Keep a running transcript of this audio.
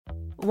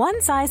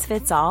One size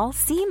fits all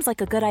seems like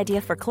a good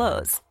idea for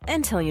clothes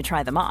until you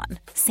try them on.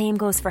 Same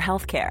goes for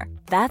healthcare.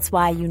 That's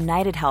why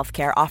United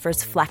Healthcare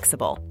offers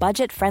flexible,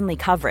 budget-friendly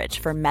coverage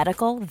for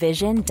medical,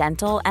 vision,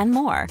 dental, and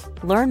more.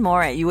 Learn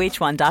more at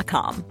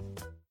uh1.com.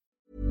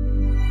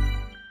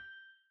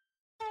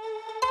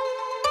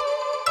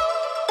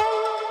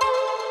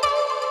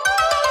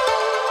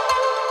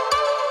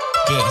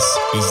 This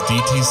is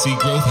DTC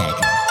Growth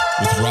Hacking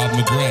with Rob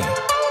McGray.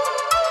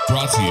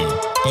 Brought to you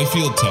by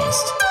Field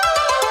Test.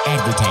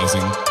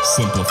 Advertising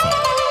simplified.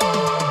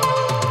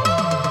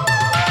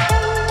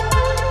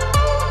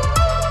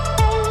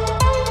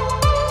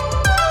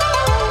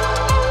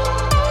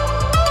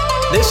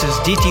 This is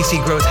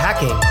DTC Growth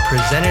Hacking,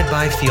 presented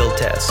by Field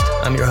Test.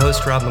 I'm your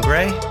host, Rob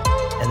McGray,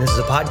 and this is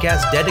a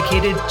podcast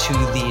dedicated to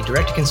the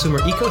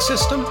direct-to-consumer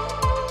ecosystem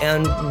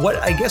and what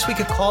I guess we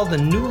could call the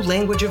new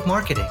language of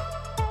marketing.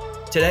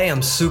 Today,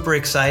 I'm super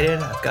excited.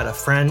 I've got a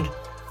friend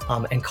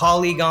and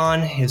colleague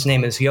on. His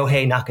name is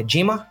Yohei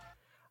Nakajima.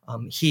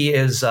 He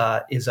is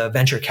a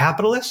venture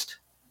capitalist.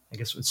 I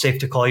guess it's safe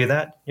to call you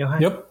that, Yohei?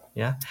 Yep.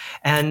 Yeah.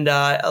 And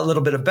a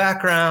little bit of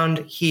background.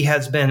 He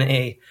has been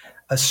a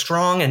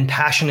strong and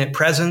passionate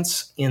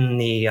presence in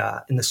the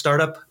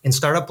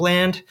startup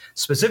land,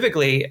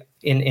 specifically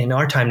in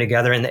our time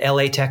together in the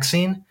LA tech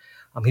scene.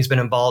 He's been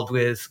involved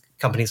with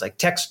companies like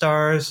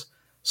Techstars,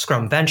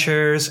 Scrum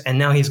Ventures, and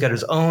now he's got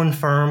his own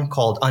firm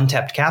called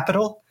Untapped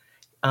Capital.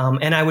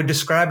 And I would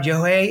describe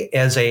Yohei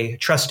as a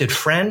trusted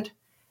friend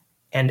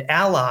and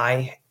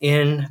ally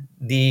in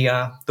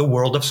the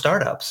world of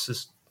startups.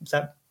 Is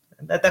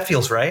that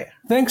feels right?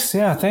 Thanks.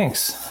 Yeah,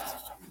 thanks.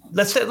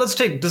 Let's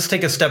take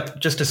a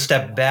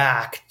step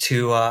back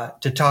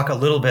to talk a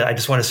little bit. I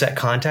just want to set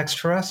context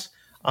for us.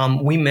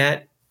 We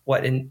met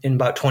in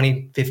about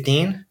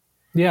 2015.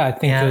 Yeah, I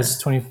think it was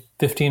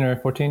 2015 or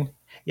 14.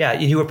 Yeah,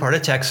 you were part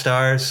of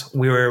Techstars.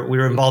 We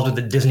were involved with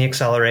the Disney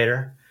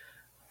Accelerator.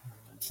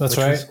 That's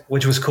right.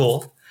 Which was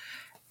cool.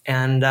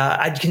 And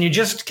can you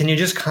just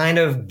kind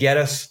of get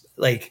us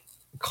like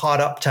caught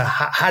up to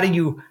how do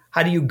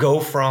you go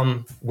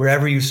from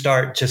wherever you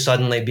start to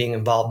suddenly being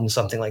involved in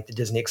something like the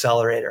Disney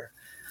Accelerator?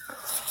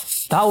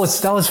 That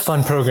was a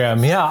fun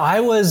program. Yeah, I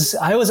was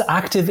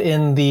active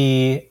in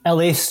the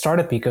LA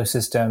startup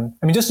ecosystem.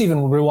 I mean, just to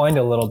even rewind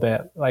a little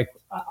bit, like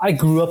I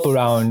grew up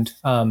around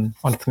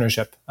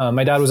entrepreneurship.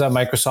 My dad was at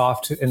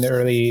Microsoft in the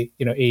early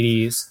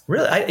 80s.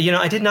 Really?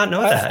 I did not know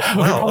that.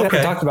 Wow. We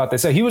okay. talked about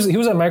this. He was at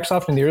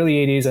Microsoft in the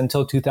early 80s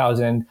until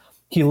 2000.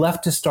 He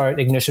left to start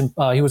Ignition.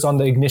 He was on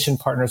the Ignition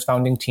Partners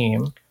founding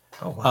team.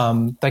 Oh,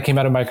 wow. That came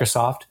out of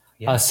Microsoft.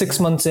 Yeah. 6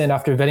 months in,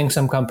 after vetting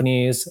some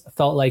companies,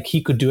 felt like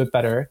he could do it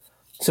better.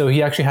 So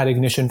he actually had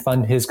Ignition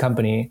fund his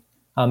company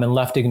and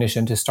left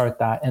Ignition to start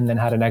that, and then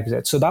had an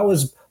exit. So that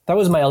was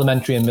my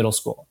elementary and middle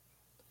school.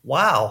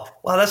 Wow,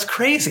 that's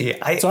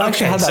crazy. I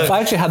actually had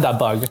that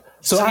bug.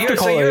 So after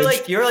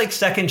college, you're like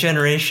second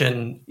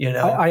generation.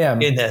 I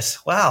am in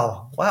this.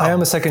 Wow. I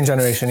am a second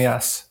generation.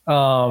 Yes.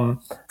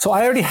 So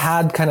I already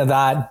had kind of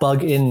that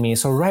bug in me.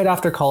 So right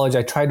after college,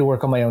 I tried to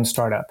work on my own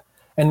startup.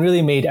 And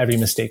really made every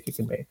mistake you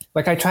can make.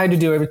 Like I tried to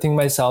do everything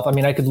myself. I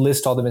mean, I could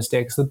list all the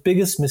mistakes. The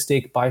biggest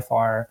mistake by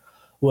far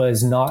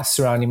was not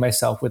surrounding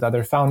myself with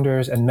other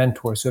founders and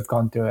mentors who have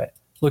gone through it.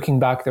 Looking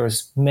back, there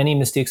was many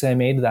mistakes I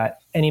made that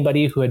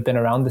anybody who had been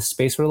around this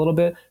space for a little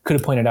bit could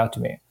have pointed out to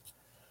me.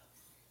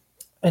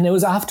 And it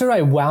was after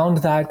I wound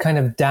that kind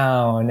of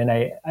down and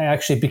I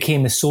actually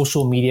became a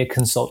social media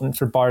consultant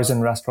for bars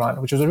and restaurants,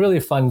 which was a really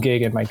fun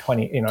gig in my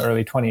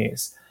early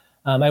 20s.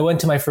 I went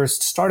to my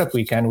first startup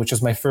weekend, which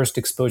was my first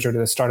exposure to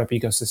the startup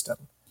ecosystem.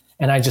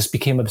 And I just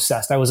became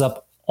obsessed. I was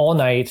up all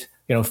night,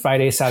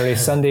 Friday, Saturday,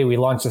 Sunday. We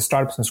launched a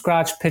startup from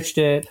scratch, pitched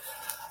it.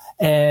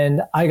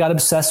 And I got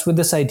obsessed with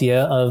this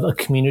idea of a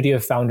community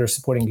of founders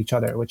supporting each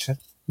other, which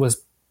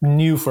was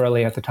new for LA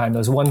at the time. There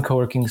was one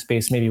co-working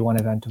space, maybe one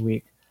event a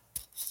week.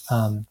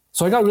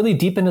 So I got really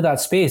deep into that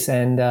space.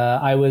 And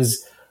I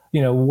was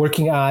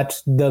working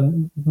at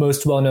the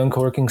most well-known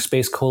co-working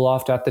space,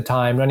 CoLoft at the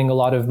time, running a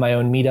lot of my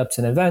own meetups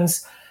and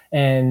events.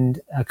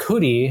 And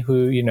Cody,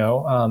 who,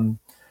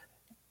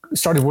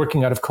 started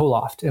working out of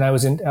CoLoft. And I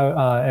was in,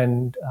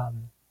 Cameron,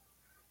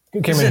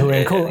 who were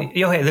in CoLoft.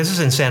 Yohei, this is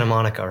in Santa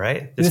Monica,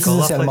 right? This is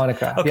in Santa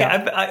Monica. Okay,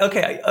 yeah.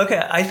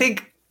 Okay. I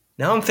think,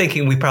 now I'm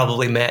thinking we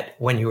probably met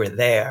when you were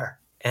there.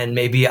 And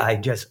maybe I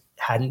just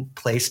hadn't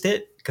placed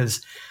it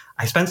because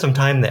I spent some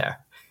time there.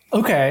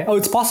 Okay. Oh,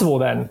 it's possible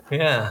then.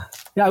 Yeah.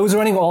 Yeah, I was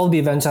running all the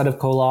events out of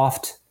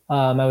CoLoft.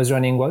 I was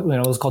running what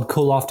was called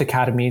CoLoft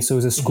Academy. So it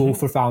was a school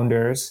for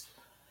founders.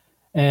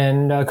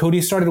 And Cody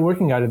started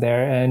working out of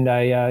there. And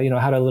I,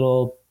 had a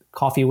little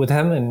coffee with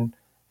him and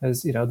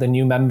as, the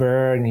new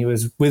member. And he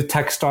was with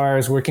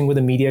Techstars working with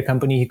a media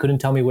company. He couldn't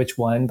tell me which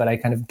one, but I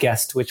kind of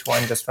guessed which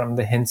one just from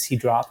the hints he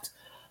dropped.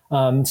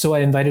 So I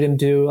invited him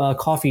to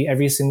coffee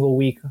every single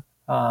week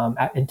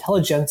at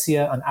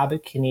Intelligentsia on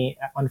Abbot Kinney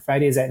on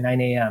Fridays at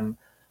 9 a.m.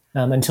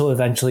 Until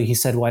eventually he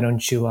said, "Why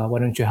don't you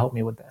help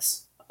me with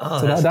this?" Oh,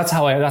 so that's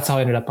how I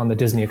ended up on the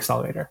Disney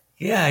Accelerator.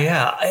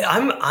 Yeah.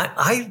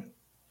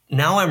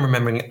 now I'm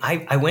remembering,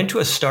 I went to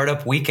a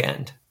startup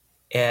weekend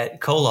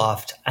at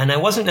Coloft, and I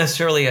wasn't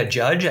necessarily a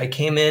judge. I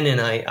came in and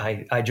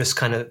I just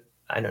kind of,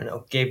 I don't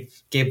know, gave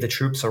the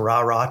troops a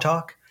rah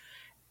talk.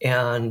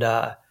 And,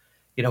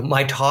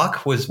 my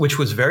talk which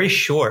was very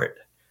short,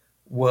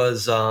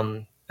 was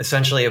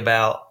essentially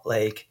about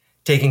like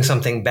taking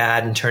something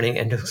bad and turning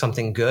it into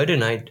something good.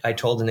 And I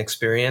told an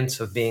experience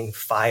of being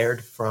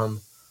fired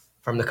from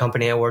the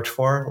company I worked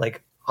for,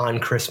 like on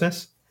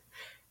Christmas,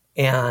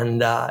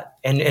 and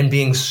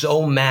being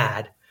so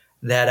mad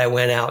that I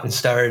went out and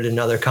started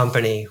another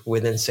company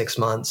within 6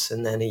 months,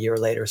 and then a year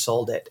later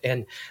sold it.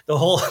 And the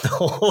whole,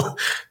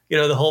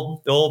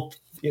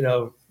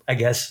 I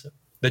guess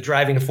the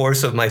driving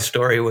force of my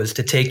story was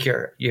to take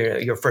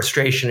your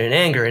frustration and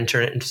anger and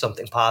turn it into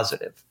something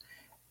positive,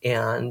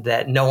 and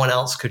that no one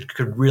else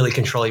could really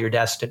control your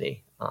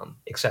destiny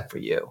except for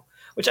you,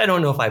 which I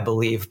don't know if I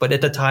believe, but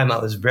at the time I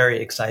was very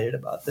excited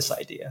about this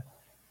idea.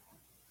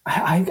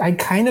 I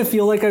kind of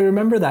feel like I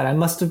remember that. I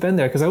must have been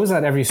there because I was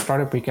at every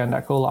startup weekend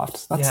at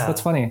Coloft.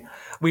 That's funny.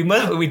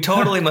 We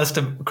totally must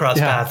have crossed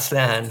paths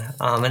then,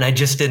 and I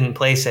just didn't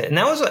place it. And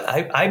that was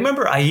I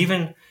remember I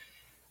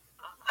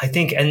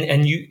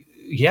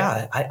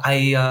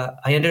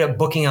ended up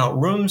booking out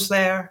rooms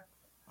there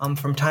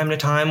from time to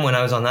time when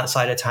I was on that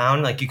side of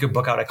town. Like you could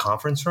book out a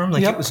conference room.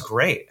 Like It was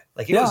great.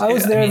 Like I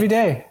was there every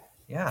day.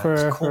 Yeah,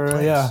 it's a cool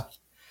place.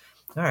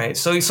 All right.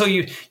 So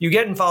you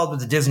get involved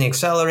with the Disney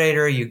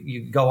Accelerator,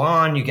 you go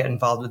on, you get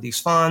involved with these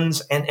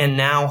funds, and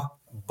now,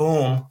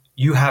 boom,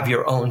 you have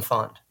your own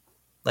fund.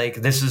 Like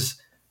this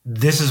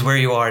is where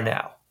you are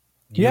now.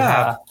 You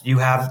are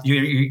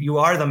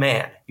the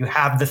man. You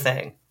have the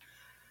thing.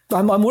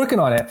 I'm working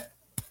on it.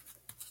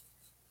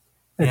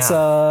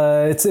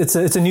 It's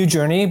it's a new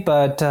journey,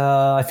 but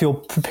I feel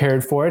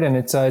prepared for it, and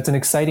it's an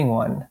exciting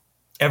one.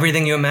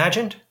 Everything you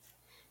imagined?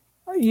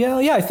 Yeah,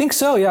 I think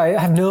so. Yeah, I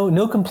have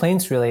no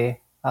complaints really.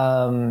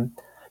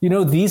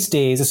 These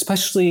days,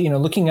 especially,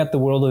 looking at the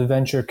world of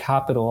venture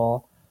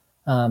capital,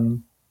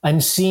 I'm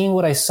seeing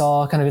what I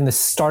saw kind of in the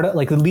startup,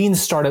 like the lean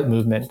startup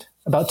movement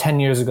about 10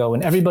 years ago,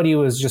 when everybody it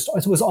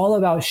was all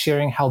about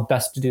sharing how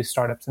best to do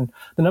startups. And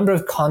the number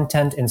of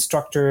content,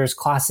 instructors,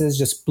 classes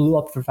just blew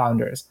up for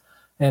founders.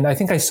 And I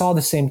think I saw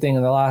the same thing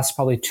in the last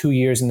probably 2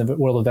 years in the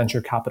world of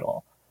venture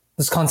capital.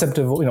 This concept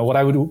of, what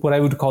I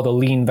would call the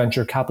lean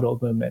venture capital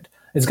movement.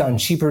 It's gotten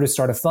cheaper to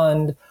start a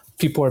fund.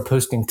 People are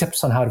posting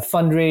tips on how to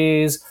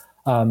fundraise.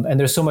 And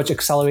there's so much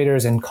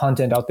accelerators and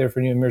content out there for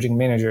new emerging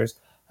managers.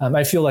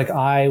 I feel like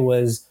I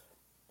was,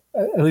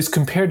 at least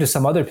compared to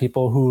some other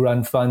people who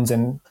run funds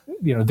and,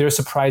 their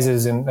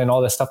surprises and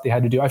all the stuff they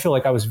had to do, I feel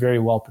like I was very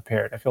well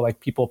prepared. I feel like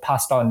people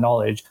passed on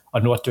knowledge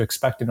on what to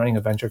expect in running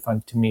a venture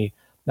fund to me,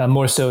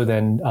 more so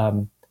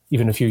than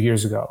even a few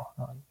years ago,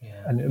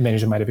 a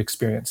manager might have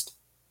experienced.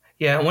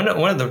 Yeah, one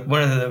of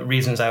the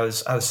reasons I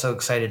was so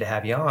excited to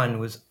have you on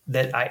was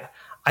that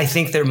I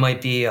think there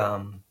might be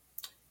a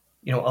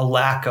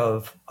lack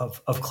of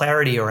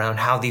clarity around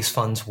how these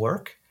funds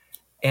work,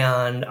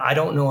 and I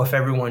don't know if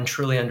everyone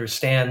truly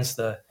understands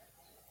the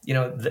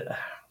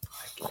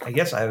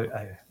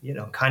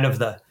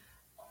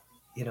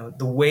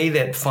way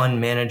that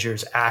fund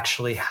managers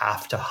actually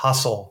have to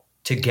hustle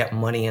to get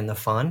money in the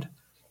fund,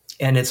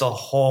 and it's a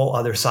whole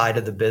other side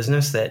of the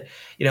business that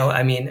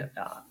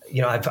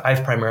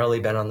I've primarily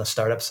been on the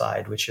startup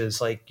side, which is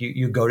like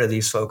you go to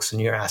these folks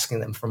and you're asking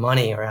them for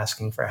money or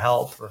asking for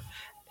help or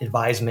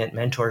advisement,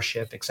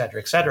 mentorship, et cetera,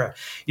 et cetera.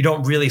 You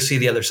don't really see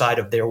the other side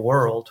of their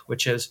world,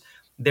 which is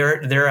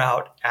they're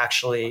out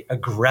actually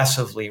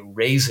aggressively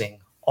raising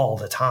all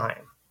the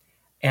time.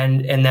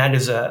 And that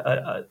is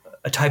a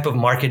type of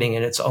marketing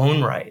in its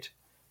own right,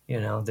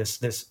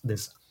 this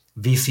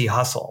VC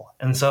hustle.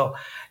 And so,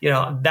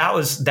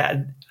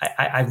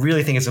 I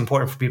really think it's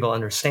important for people to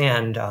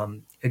understand,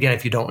 again,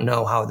 if you don't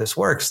know how this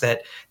works,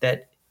 that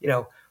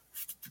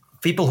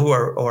people who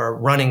are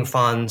running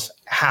funds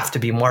have to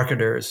be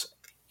marketers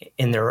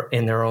in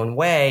their own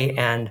way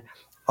and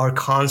are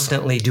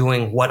constantly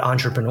doing what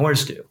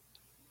entrepreneurs do,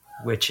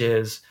 which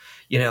is,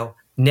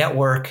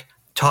 network,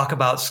 talk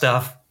about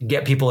stuff,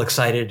 get people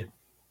excited,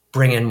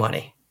 bring in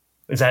money.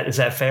 Is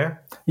that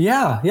fair?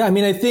 Yeah. I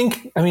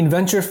mean,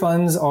 venture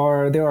funds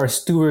are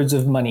stewards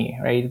of money,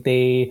 right?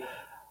 They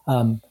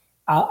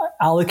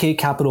allocate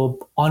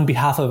capital on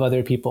behalf of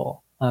other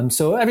people.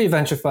 So every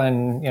venture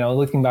fund,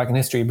 looking back in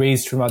history,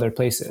 raised from other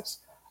places.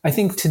 I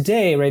think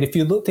today, right, if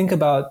you think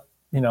about,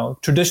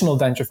 traditional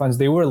venture funds,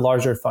 they were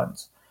larger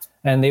funds.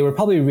 And they were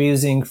probably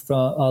raising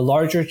from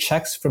larger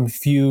checks from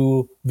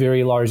few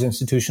very large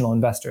institutional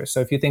investors.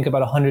 So if you think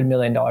about $100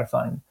 million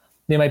fund,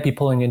 they might be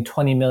pulling in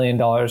 $20 million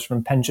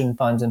from pension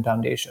funds and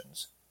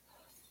foundations.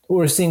 What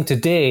we're seeing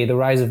today, the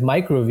rise of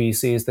micro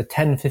VCs, the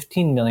 $10,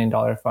 $15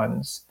 million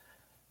funds,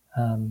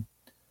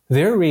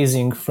 they're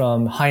raising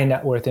from high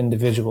net worth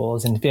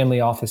individuals and family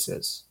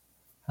offices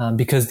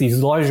because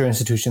these larger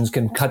institutions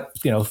can cut,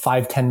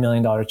 $5, $10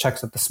 million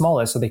checks at the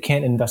smallest, so they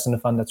can't invest in a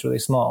fund that's really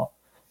small.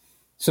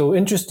 So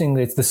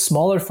interestingly, the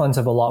smaller funds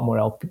have a lot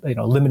more,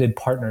 limited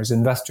partners,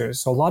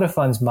 investors. So a lot of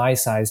funds my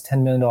size,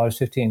 $10 million,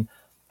 15,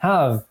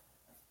 have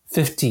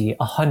 50,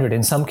 100,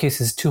 in some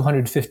cases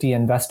 250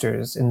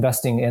 investors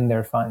investing in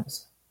their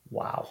funds.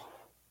 Wow.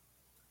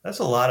 That's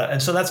a lot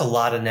and so that's a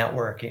lot of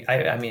networking.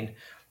 I mean,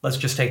 let's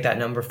just take that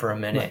number for a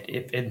minute.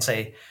 Right. If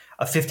say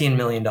a $15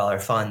 million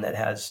fund that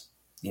has,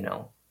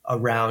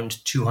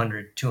 around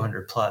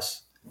 200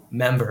 plus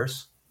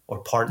members or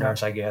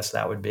partners, I guess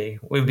that would be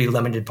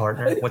limited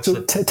partner.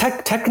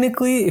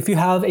 Technically, if you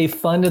have a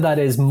fund that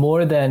is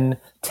more than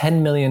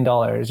 $10 million,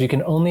 you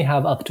can only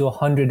have up to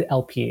 100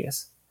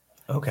 LPs.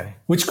 Okay.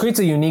 Which creates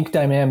a unique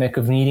dynamic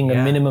of needing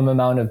a minimum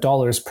amount of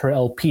dollars per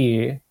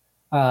LP.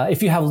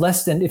 If you have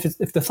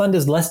if the fund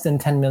is less than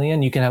 10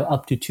 million, you can have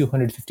up to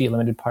 250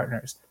 limited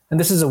partners. And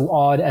this is an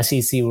odd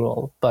SEC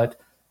rule, but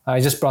I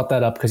just brought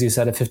that up because you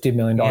said a $50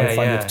 million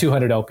fund with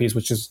 200 LPs,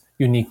 which is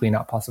uniquely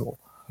not possible.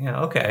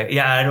 Yeah. Okay.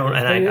 Yeah.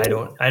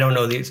 I don't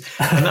know these.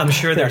 I'm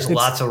sure there's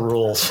lots of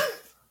rules.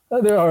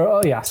 There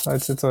are. Yes.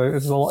 It's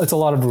a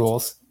lot of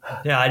rules.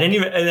 Yeah.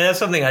 and that's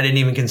something I didn't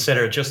even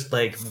consider. Just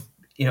like,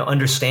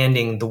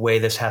 understanding the way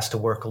this has to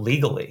work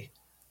legally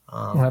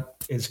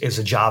is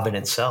a job in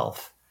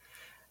itself.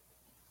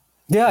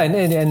 Yeah,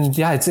 and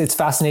it's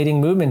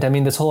fascinating movement. I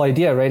mean, this whole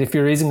idea, right? If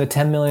you're raising a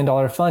 $10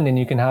 million fund and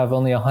you can have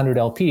only 100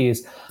 LPs,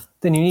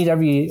 then you need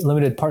every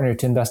limited partner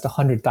to invest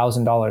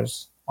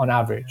 $100,000 on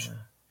average. Yeah.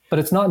 But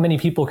it's not many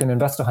people can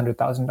invest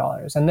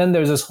 $100,000. And then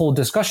there's this whole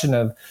discussion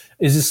of,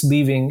 is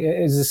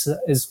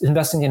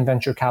investing in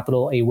venture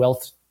capital a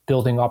wealth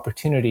building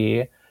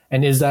opportunity?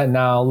 And is that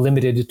now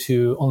limited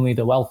to only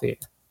the wealthy?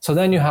 So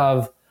then you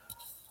have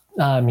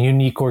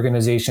unique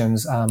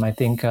organizations. I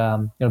think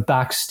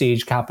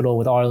Backstage Capital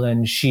with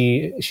Arlen.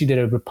 She did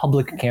a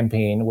Republic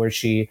campaign where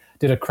she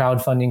did a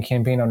crowdfunding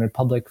campaign on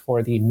Republic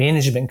for the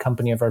management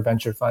company of our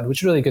venture fund,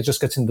 which really just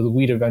gets into the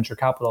weed of venture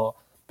capital,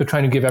 but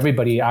trying to give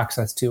everybody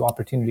access to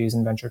opportunities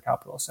in venture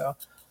capital. So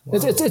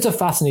it's a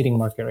fascinating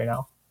market right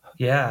now.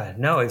 Yeah,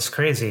 no, it's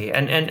crazy.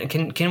 And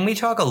can we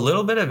talk a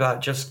little bit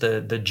about just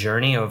the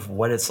journey of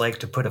what it's like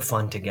to put a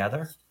fund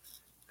together?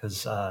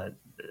 Because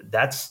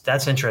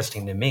that's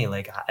interesting to me.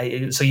 Like,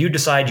 so you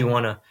decide you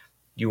want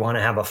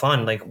to have a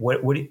fund. Like,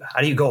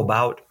 how do you go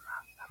about,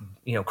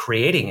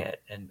 creating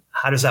it, and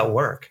how does that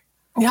work?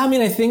 Yeah, I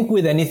mean, I think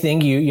with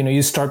anything,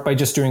 you start by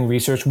just doing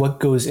research. What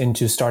goes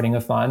into starting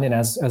a fund? And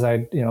as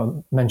I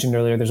mentioned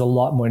earlier, there's a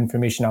lot more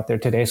information out there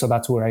today. So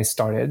that's where I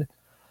started.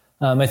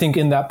 I think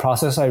in that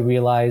process, I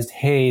realized,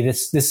 hey,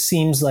 this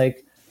seems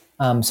like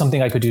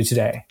something I could do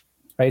today.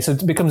 Right. So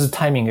it becomes a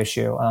timing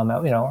issue.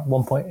 At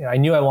one point, I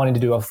knew I wanted to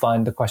do a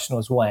fund. The question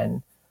was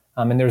when.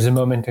 And there was a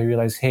moment I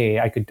realized, hey,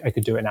 I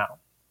could do it now.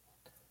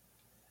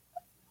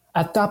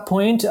 At that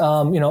point,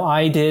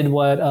 I did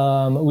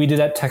what we did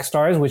at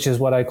Techstars, which is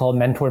what I call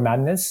mentor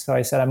madness. So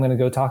I said, I'm going to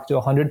go talk to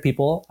 100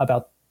 people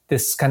about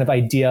this kind of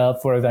idea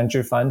for a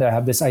venture fund. I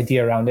have this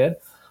idea around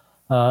it.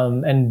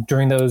 And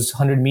during those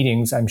 100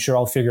 meetings, I'm sure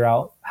I'll figure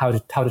out how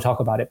to talk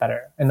about it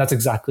better. And that's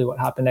exactly what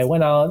happened. I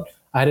went out,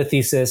 I had a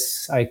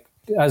thesis.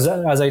 As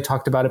I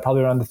talked about it,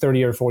 probably around the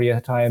 30th or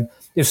 40th time,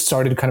 it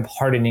started kind of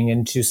hardening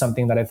into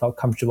something that I felt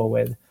comfortable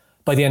with.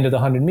 By the end of the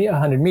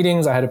 100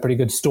 meetings, I had a pretty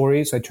good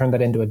story. So I turned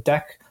that into a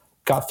deck,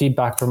 got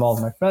feedback from all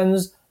of my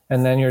friends.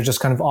 And then you're just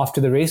kind of off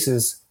to the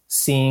races,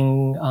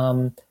 seeing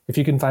if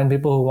you can find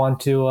people who want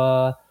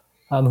to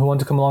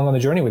come along on the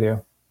journey with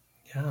you.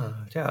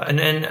 Yeah.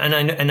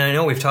 And I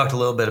know we've talked a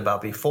little bit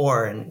about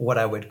before and what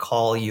I would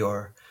call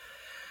your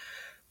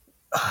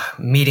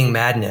meeting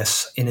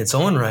madness in its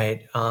own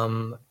right.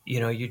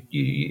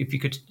 If you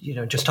could,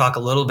 just talk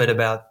a little bit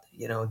about,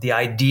 the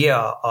idea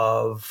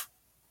of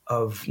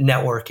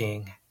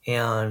networking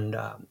and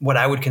what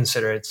I would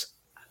consider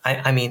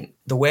I mean,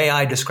 the way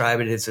I describe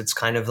it is it's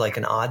kind of like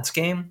an odds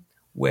game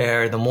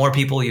where the more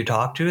people you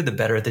talk to, the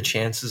better the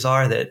chances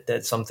are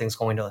that something's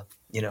going to,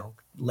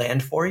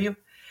 land for you.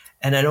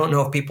 And I don't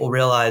know if people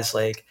realize,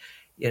 like,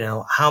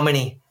 how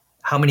many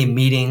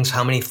meetings,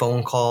 how many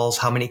phone calls,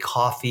 how many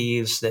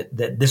coffees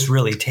that this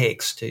really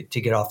takes to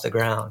get off the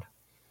ground.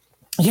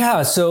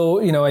 Yeah.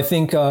 So, I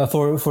think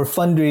for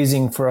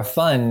fundraising for a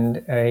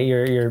fund,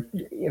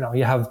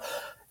 you have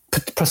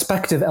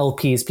prospective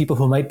LPs, people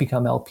who might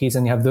become LPs,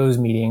 and you have those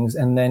meetings.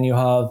 And then you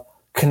have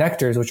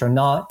connectors, which are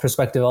not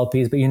prospective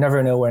LPs, but you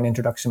never know where an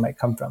introduction might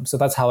come from. So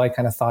that's how I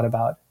kind of thought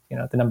about,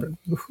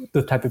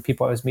 the type of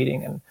people I was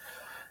meeting.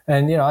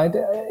 And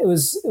it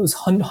was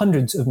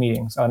hundreds of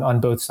meetings on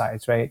both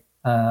sides, right?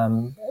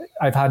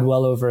 I've had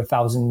well over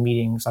 1,000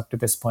 meetings up to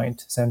this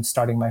point since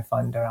starting my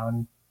fund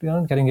around,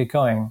 getting it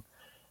going.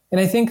 And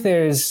I think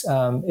there's,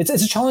 it's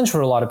a challenge for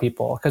a lot of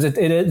people because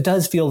it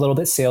does feel a little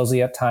bit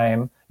salesy at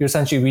time. You're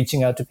essentially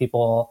reaching out to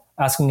people,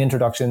 asking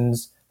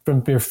introductions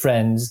from your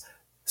friends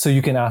so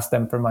you can ask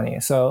them for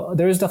money. So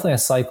there is definitely a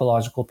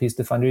psychological piece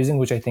to fundraising,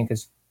 which I think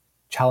is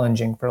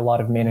challenging for a lot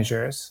of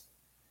managers.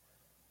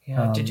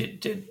 Yeah. And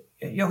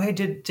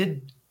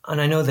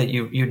I know that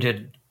you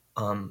did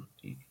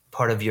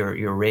part of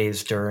your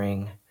raise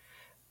during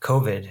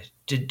COVID.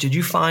 Did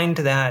you find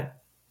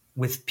that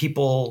with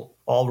people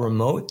all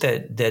remote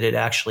that it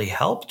actually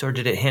helped, or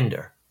did it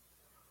hinder?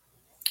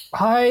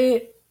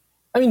 I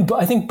I mean,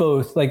 I think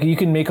both. Like you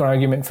can make an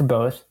argument for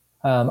both.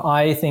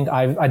 I think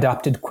I've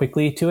adapted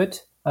quickly to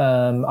it.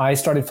 I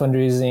started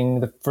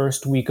fundraising the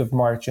first week of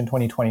March in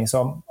 2020.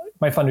 So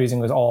my fundraising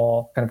was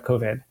all kind of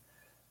COVID.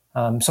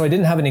 So I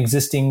didn't have an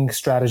existing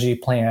strategy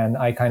plan.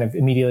 I kind of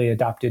immediately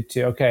adapted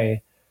to,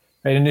 okay,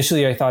 right.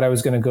 Initially, I thought I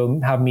was going to go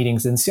have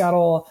meetings in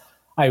Seattle.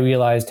 I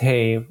realized,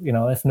 hey,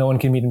 if no one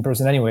can meet in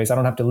person anyways, I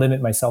don't have to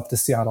limit myself to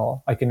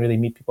Seattle. I can really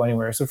meet people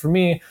anywhere. So for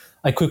me,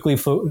 I quickly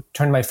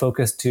turned my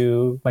focus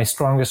to my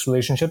strongest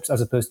relationships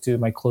as opposed to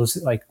my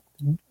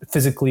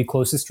physically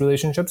closest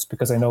relationships,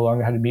 because I no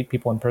longer had to meet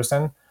people in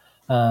person.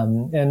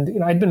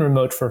 And I'd been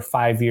remote for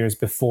 5 years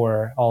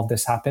before all of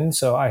this happened.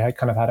 So I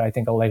kind of had, I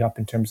think, a leg up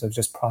in terms of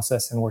just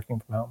process and working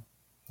from home.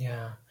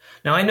 Yeah.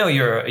 Now, I know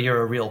you're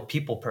a real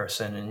people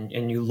person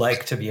and you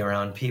like to be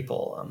around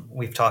people.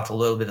 We've talked a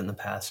little bit in the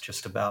past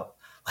just about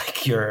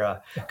like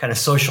your kind of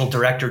social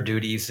director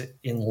duties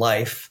in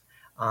life.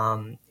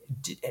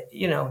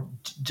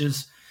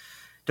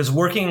 Does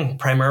working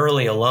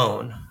primarily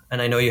alone,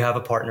 and I know you have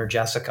a partner,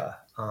 Jessica,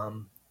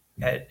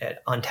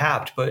 at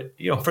Untapped, but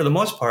for the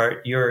most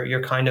part, you're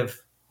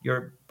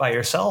by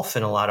yourself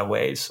in a lot of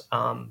ways.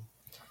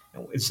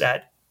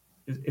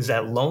 Is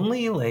that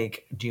lonely?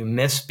 Like, do you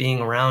miss being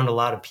around a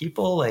lot of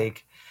people?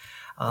 Like,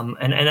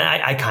 and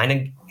I kind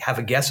of have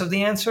a guess of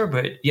the answer,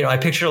 but I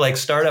picture like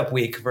Startup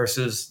Week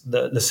versus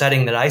the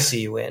setting that I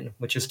see you in,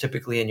 which is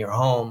typically in your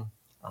home,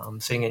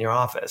 sitting in your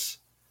office.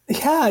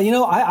 Yeah,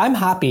 I'm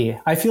happy.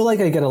 I feel like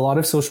I get a lot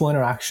of social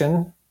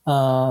interaction.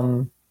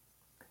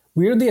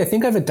 Weirdly, I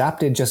think I've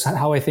adapted just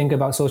how I think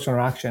about social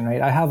interaction,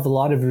 right? I have a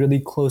lot of really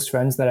close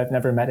friends that I've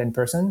never met in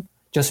person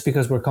just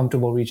because we're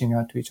comfortable reaching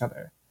out to each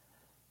other.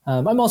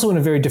 I'm also in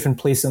a very different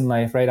place in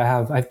life, right? I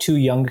have 2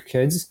 young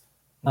kids.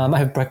 I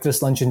have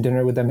breakfast, lunch, and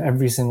dinner with them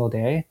every single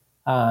day.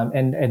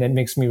 And it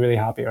makes me really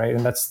happy, right?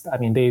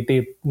 And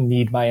they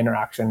need my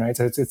interaction, right?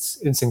 So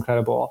it's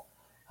incredible.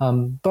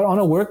 But on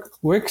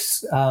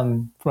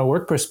from a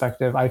work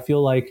perspective, I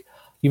feel like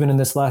even in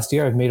this last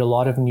year, I've made a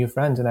lot of new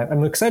friends, and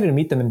I'm excited to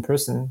meet them in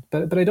person,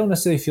 but I don't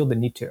necessarily feel the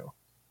need to.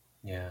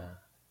 Yeah.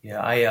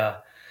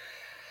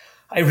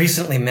 I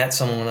recently met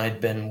someone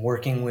I'd been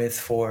working with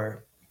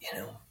for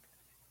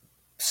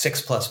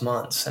 6+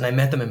 months, and I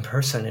met them in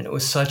person, and it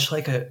was such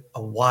like a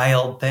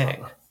wild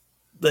thing,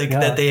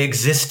 that they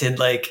existed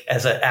like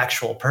as an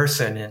actual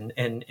person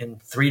in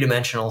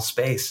 3-dimensional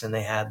space, and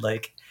they had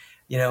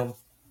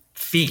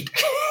feet.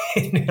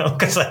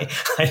 Because I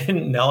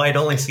didn't know, I'd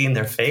only seen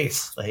their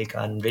face like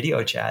on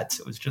video chats.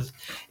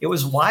 It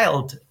was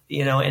wild,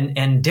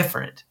 and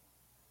different.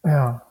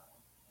 Yeah.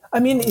 I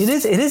mean, it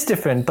is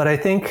different, but I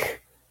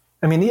think,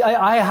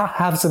 I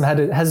have some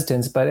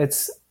hesitance, but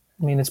it's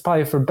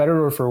probably for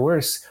better or for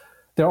worse.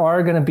 There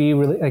are going to be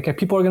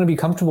people are going to be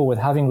comfortable with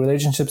having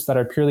relationships that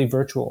are purely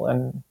virtual,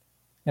 and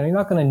you're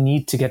not going to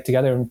need to get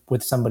together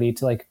with somebody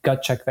to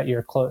gut check that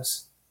you're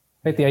close.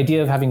 Right? The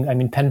idea of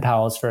having, pen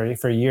pals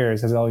for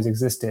years has always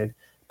existed,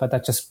 but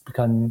that's just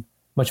become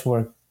much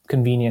more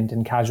convenient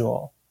and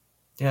casual.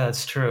 Yeah,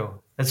 that's true.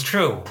 That's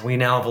true. We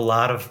now have a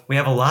lot of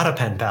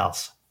pen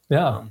pals.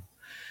 Yeah.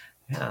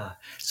 Yeah.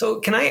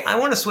 So I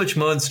want to switch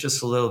modes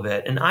just a little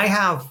bit, and I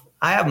have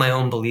my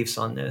own beliefs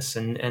on this,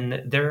 and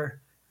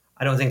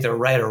I don't think they're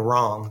right or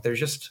wrong. They're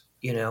just,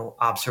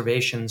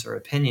 observations or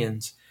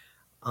opinions.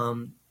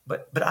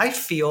 But I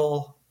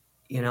feel,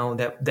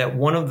 that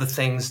one of the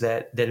things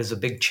that is a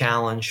big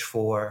challenge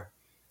for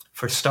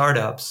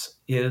startups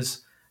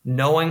is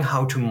knowing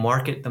how to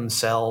market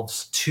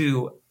themselves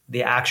to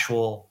the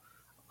actual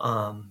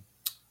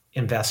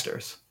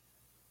investors.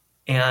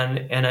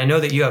 And I know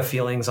that you have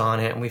feelings on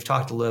it, and we've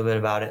talked a little bit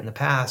about it in the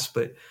past,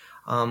 but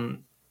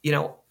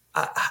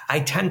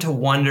I tend to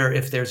wonder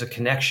if there's a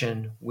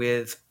connection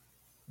with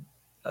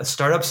a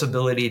startup's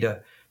ability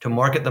to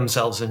market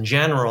themselves in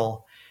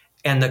general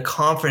and the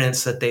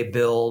confidence that they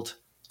build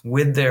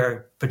with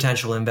their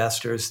potential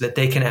investors that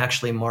they can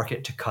actually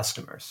market to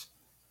customers,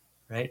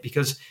 right?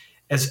 Because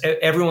as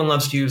everyone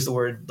loves to use the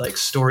word like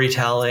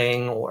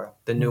storytelling, or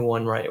the new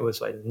one, right? It was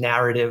like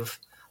narrative.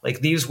 Like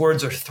these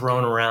words are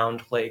thrown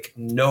around like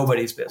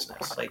nobody's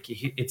business. Like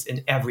it's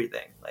in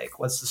everything. Like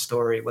what's the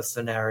story? What's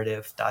the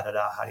narrative? How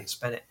do you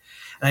spin it?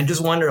 And I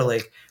just wonder,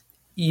 like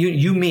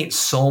you meet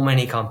so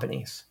many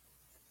companies,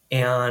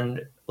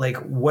 and like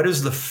what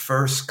is the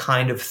first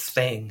kind of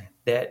thing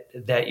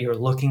that you're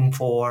looking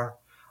for?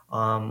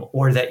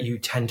 Or that you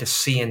tend to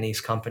see in these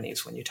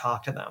companies when you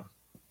talk to them?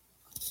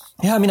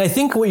 Yeah, I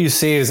think what you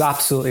say is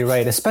absolutely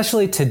right,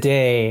 especially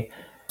today.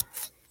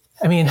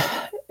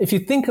 If you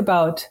think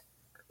about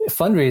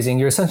fundraising,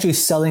 you're essentially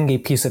selling a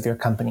piece of your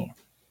company,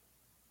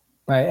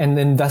 right? And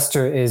the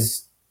investor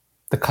is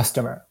the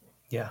customer.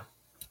 Yeah.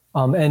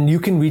 And you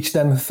can reach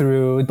them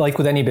through, like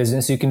with any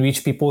business, you can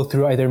reach people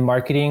through either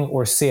marketing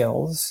or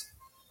sales.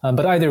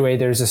 But either way,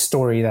 there's a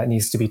story that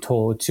needs to be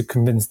told to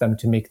convince them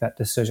to make that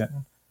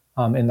decision.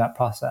 In that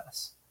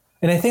process.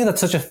 And I think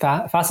that's such a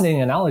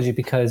fascinating analogy,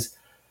 because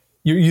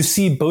you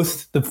see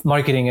both the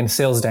marketing and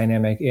sales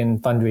dynamic in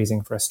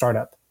fundraising for a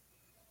startup.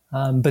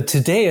 But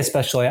today,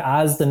 especially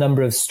as the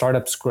number of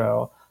startups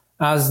grow,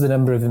 as the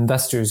number of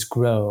investors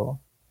grow,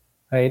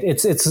 right? I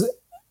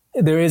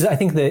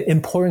think the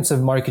importance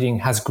of marketing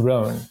has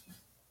grown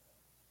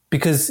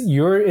because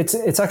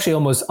it's actually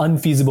almost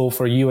unfeasible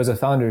for you as a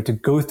founder to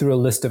go through a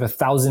list of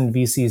 1,000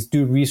 VCs,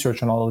 do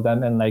research on all of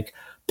them, and like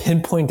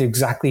pinpoint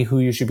exactly who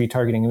you should be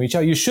targeting and reach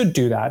out. You should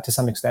do that to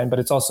some extent, but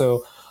it's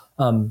also,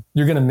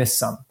 you're going to miss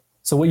some.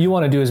 So what you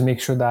want to do is make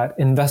sure that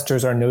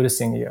investors are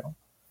noticing you,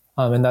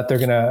 and that they're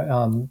going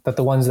to, that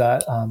the ones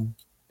that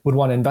would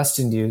want to invest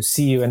in you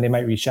see you and they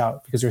might reach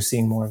out because they're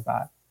seeing more of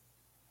that.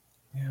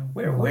 Yeah.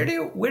 Where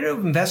do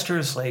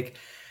investors like,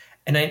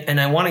 and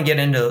I want to get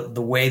into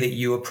the way that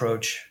you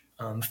approach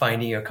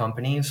finding your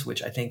companies,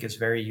 which I think is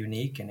very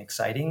unique and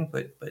exciting,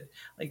 but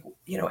like,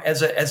 you know,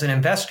 as an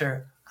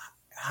investor,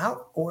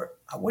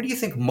 what do you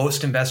think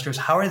most investors,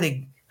 how are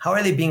they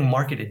being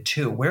marketed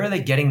to? Where are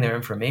they getting their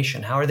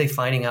information? How are they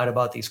finding out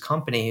about these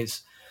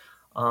companies?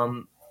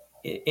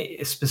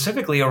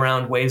 Specifically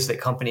around ways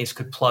that companies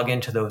could plug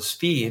into those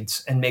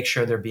feeds and make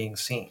sure they're being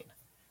seen.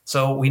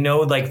 So we know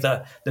like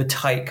the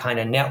tight kind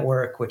of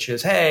network, which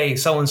is, hey,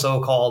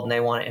 so-and-so called and they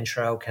want an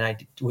intro.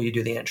 Will you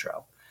do the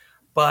intro?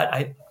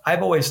 But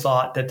I've always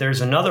thought that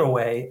there's another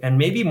way, and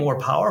maybe more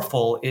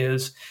powerful,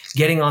 is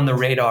getting on the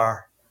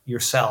radar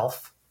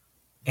yourself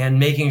and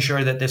making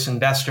sure that this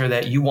investor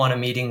that you want a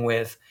meeting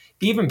with,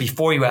 even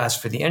before you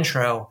ask for the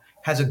intro,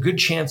 has a good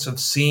chance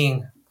of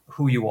seeing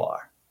who you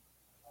are.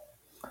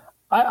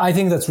 I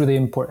think that's really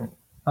important.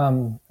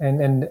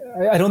 And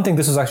I don't think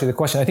this was actually the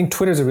question. I think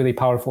Twitter is a really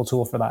powerful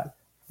tool for that.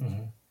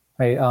 Mm-hmm.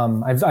 Right?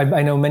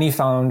 I know many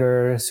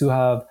founders who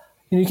have,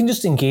 you can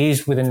just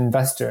engage with an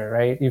investor,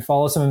 right? You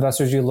follow some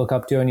investors you look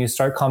up to and you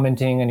start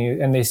commenting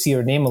and they see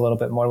your name a little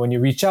bit more. When you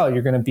reach out,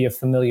 you're going to be a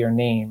familiar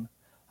name.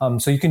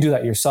 So you can do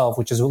that yourself,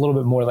 which is a little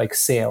bit more like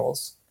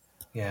sales.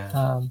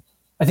 Yeah.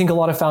 I think a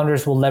lot of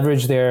founders will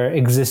leverage their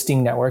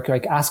existing network,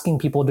 like asking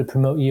people to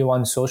promote you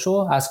on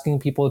social, asking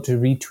people to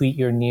retweet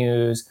your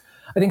news.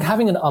 I think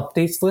having an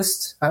updates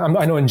list,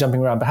 I know I'm jumping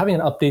around, but having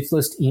an updates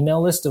list,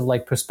 email list of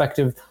like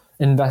prospective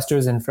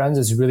investors and friends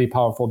is really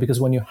powerful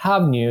because when you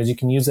have news, you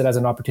can use it as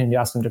an opportunity to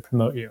ask them to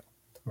promote you.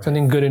 Right. So I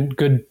think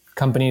good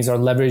companies are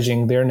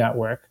leveraging their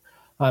network.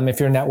 If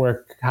your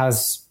network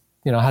has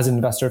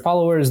investor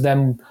followers,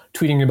 them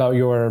tweeting about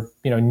your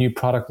new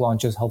product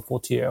launch is helpful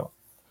to you.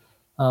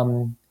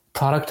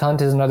 Product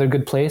Hunt is another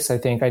good place. I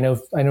think I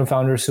know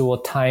founders who will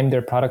time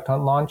their Product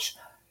Hunt launch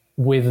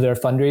with their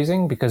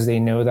fundraising because they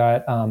know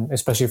that,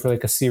 especially for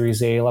like a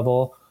Series A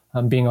level,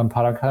 being on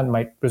Product Hunt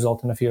might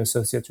result in a few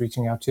associates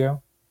reaching out to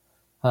you.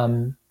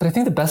 But I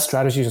think the best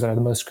strategies are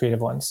the most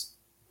creative ones.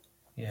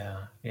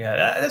 Yeah.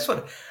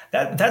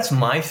 That's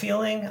my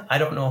feeling. I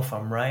don't know if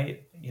I'm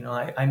right.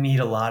 I meet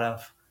a lot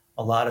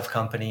of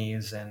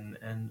companies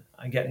and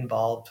I get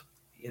involved.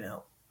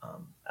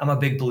 I'm a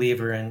big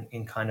believer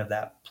in kind of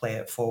that play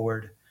it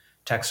forward,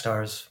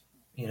 Techstars,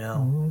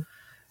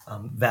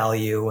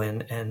 value.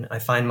 And I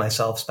find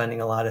myself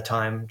spending a lot of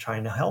time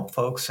trying to help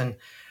folks. And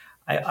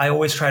I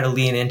always try to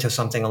lean into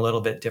something a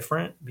little bit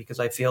different because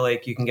I feel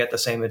like you can get the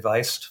same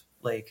advice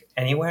like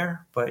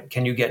anywhere, but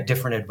can you get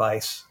different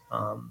advice,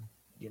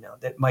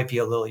 that might be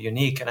a little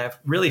unique. And I've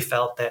really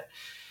felt that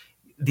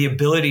the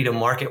ability to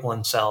market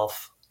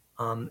oneself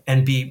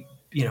and be,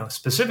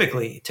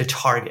 specifically to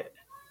target,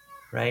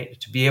 right?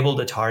 To be able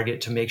to target,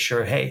 to make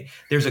sure, hey,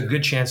 there's a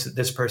good chance that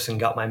this person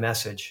got my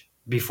message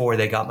before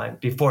they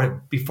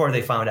before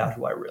they found out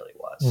who I really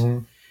was.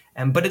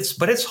 Mm-hmm. But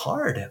it's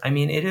hard. I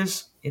mean, it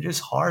is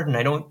hard.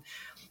 And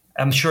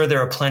I'm sure there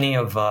are plenty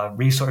of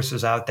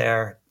resources out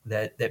there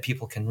that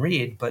people can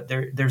read, but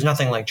there's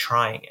nothing like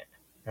trying it,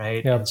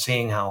 right? Yep. And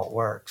seeing how it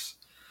works.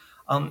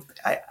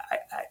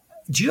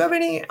 Do you have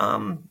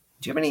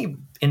any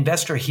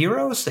investor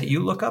heroes that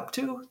you look up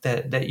to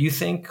that you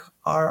think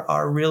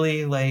are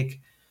really like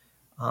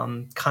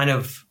kind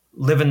of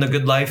living the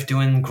good life,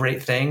 doing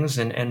great things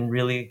and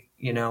really,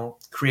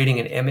 creating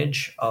an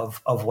image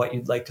of what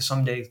you'd like to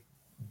someday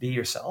be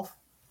yourself?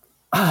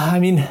 I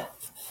mean,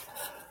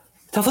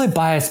 definitely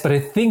biased, but I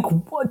think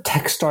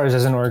Techstars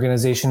as an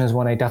organization is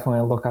one I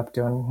definitely look up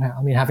to. And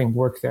I mean, having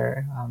worked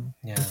there,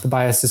 the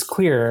bias is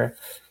clear.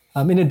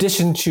 In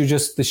addition to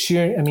just the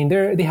sheer,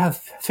 they have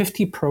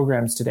 50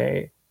 programs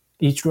today,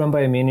 each run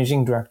by a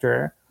managing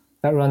director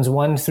that runs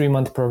 1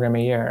 3-month program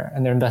a year,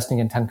 and they're investing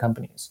in 10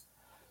 companies.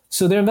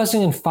 So they're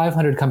investing in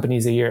 500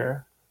 companies a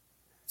year.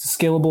 It's a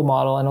scalable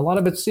model, and a lot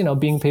of it's,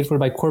 being paid for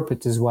by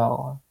corporates as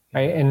well,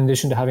 right? In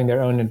addition to having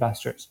their own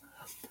investors.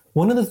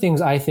 One of the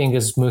things I think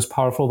is most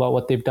powerful about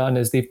what they've done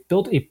is they've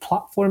built a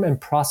platform and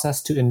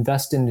process to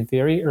invest in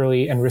very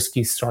early and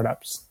risky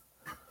startups.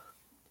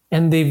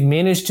 And they've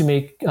managed to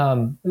make,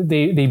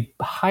 they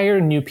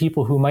hire new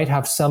people who might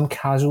have some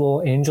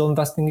casual angel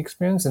investing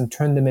experience and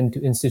turn them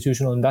into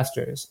institutional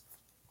investors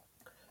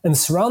and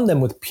surround them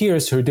with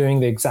peers who are doing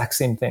the exact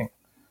same thing.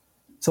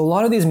 So a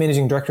lot of these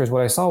managing directors,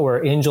 what I saw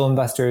were angel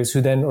investors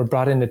who then were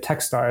brought into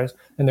Techstars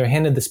and they're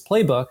handed this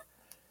playbook.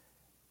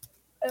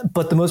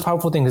 But the most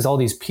powerful thing is all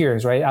these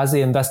peers, right? As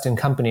they invest in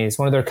companies,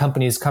 one of their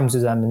companies comes to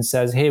them and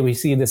says, hey, we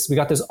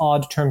got this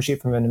odd term sheet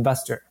from an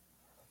investor.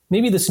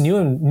 maybe this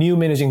new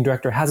managing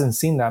director hasn't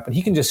seen that, but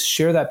he can just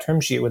share that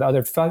term sheet with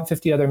other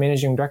 50 other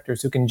managing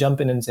directors who can jump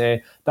in and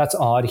say, that's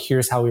odd,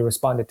 here's how we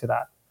responded to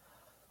that.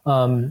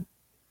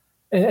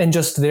 And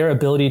just their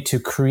ability to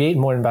create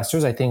more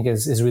investors, I think,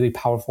 is really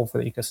powerful for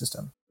the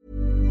ecosystem.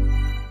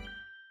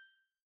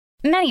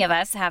 Many of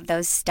us have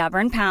those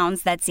stubborn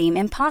pounds that seem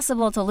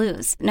impossible to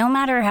lose, no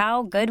matter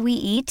how good we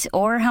eat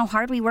or how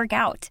hard we work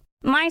out.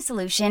 My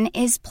solution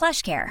is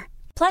PlushCare.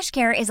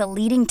 PlushCare is a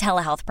leading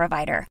telehealth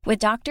provider with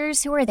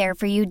doctors who are there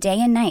for you day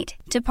and night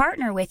to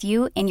partner with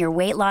you in your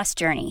weight loss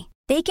journey.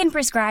 They can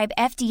prescribe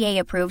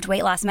FDA-approved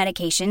weight loss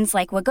medications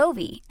like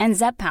Wegovy and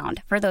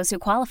Zepbound for those who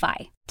qualify.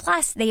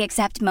 Plus, they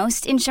accept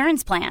most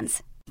insurance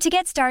plans. To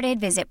get started,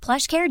 visit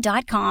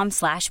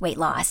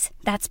plushcare.com/weightloss.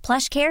 That's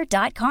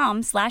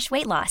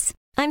plushcare.com/weightloss.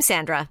 I'm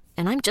Sandra,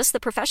 and I'm just the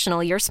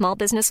professional your small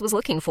business was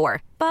looking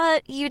for.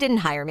 But you didn't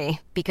hire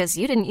me because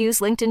you didn't use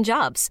LinkedIn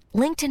Jobs.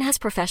 LinkedIn has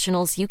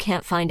professionals you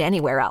can't find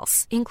anywhere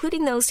else,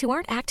 including those who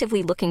aren't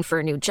actively looking for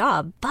a new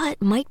job,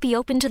 but might be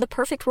open to the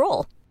perfect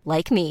role,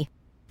 like me.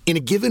 In a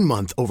given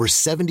month, over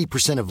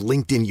 70% of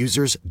LinkedIn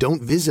users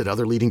don't visit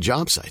other leading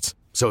job sites.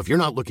 So if you're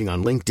not looking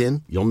on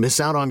LinkedIn, you'll miss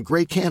out on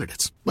great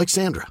candidates like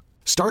Sandra.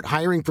 Start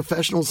hiring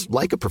professionals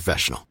like a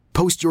professional.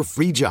 Post your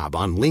free job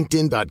on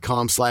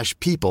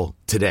linkedin.com/people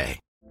today.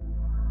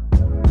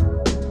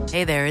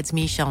 Hey there, it's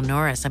Michelle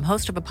Norris. I'm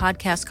host of a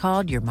podcast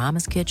called Your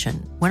Mama's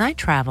Kitchen. When I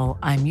travel,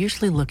 I'm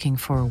usually looking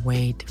for a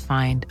way to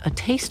find a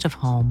taste of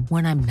home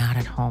when I'm not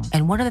at home.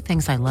 And one of the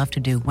things I love to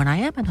do when I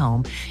am at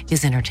home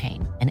is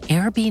entertain. And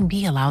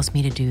Airbnb allows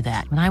me to do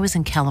that. When I was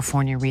in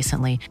California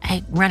recently,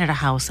 I rented a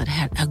house that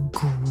had a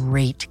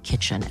great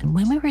kitchen. And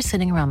when we were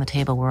sitting around the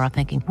table, we were all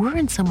thinking, we're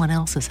in someone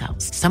else's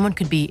house. Someone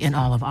could be in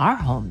all of our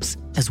homes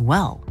as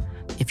well.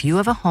 If you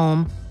have a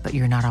home, but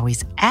you're not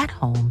always at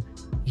home,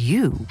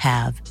 you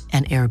have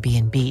an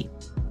Airbnb.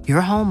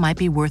 Your home might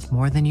be worth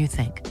more than you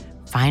think.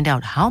 Find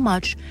out how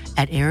much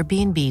at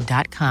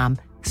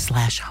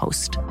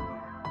airbnb.com/host.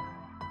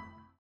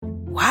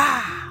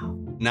 Wow.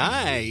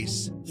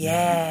 Nice.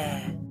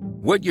 Yeah.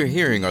 What you're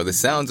hearing are the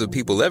sounds of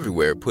people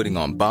everywhere putting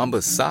on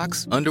Bombas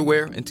socks,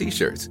 underwear, and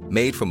T-shirts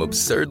made from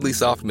absurdly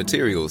soft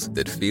materials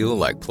that feel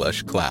like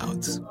plush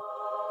clouds.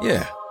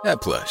 Yeah,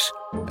 that plush.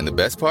 And the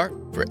best part?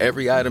 For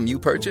every item you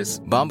purchase,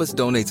 Bombas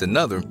donates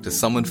another to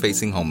someone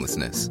facing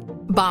homelessness.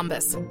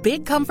 Bombas.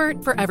 Big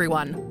comfort for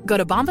everyone. Go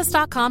to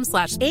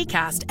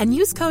bombas.com/ACAST and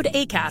use code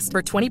ACAST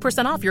for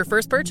 20% off your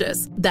first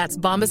purchase. That's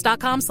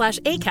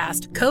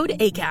bombas.com/ACAST. Code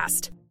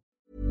ACAST.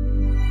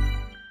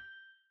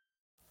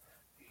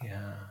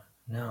 Yeah,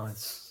 no,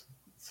 it's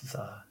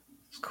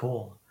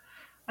cool.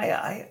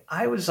 I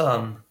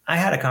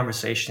had a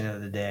conversation the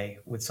other day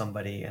with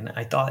somebody, and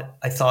I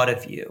thought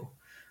of you.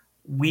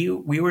 We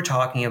were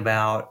talking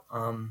about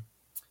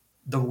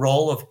the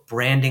role of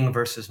branding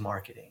versus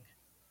marketing,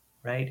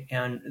 right?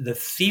 And the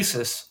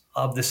thesis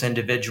of this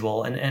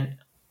individual, and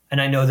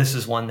I know this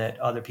is one that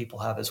other people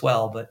have as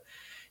well, but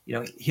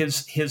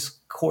his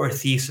core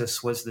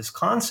thesis was this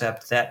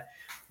concept that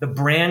the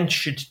brand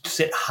should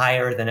sit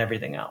higher than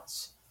everything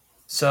else.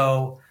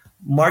 So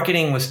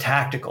marketing was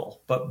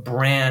tactical, but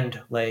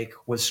brand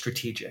was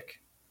strategic.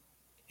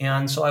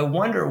 And so I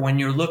wonder, when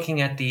you're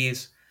looking at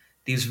these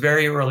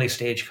very early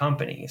stage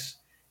companies,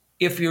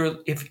 if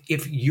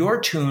you're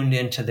tuned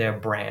into their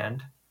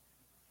brand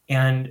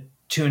and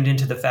tuned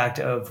into the fact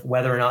of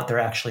whether or not they're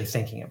actually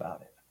thinking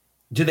about it.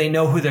 Do they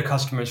know who their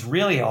customers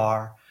really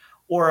are?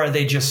 Or are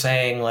they just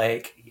saying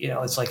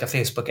it's like a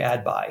Facebook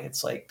ad buy.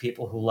 It's like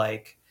people who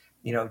like,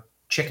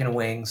 chicken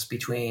wings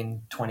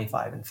between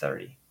 25 and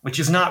 30, which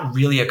is not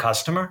really a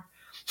customer.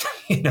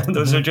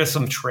 Those are just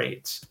some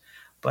traits.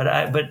 But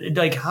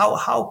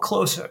how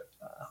close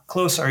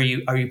are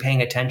you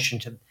paying attention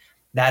to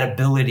that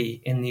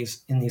ability in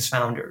these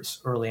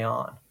founders early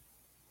on?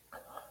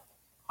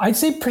 I'd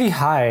say pretty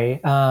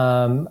high.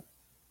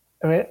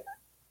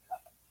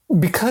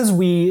 Because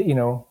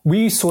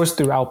we source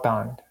through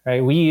outbound,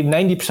 right?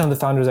 90% of the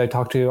founders I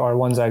talk to are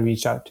ones I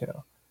reach out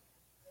to.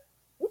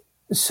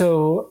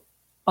 So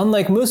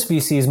unlike most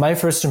VCs, my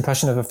first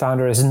impression of a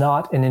founder is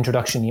not an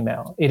introduction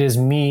email. It is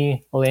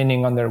me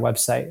landing on their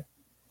website.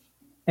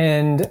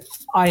 And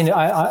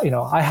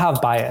I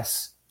have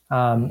bias.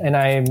 And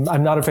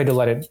I'm not afraid to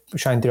let it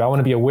shine through. I want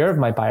to be aware of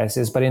my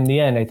biases, but in the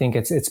end, I think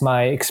it's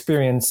my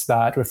experience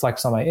that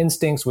reflects on my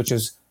instincts, which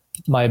is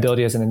my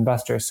ability as an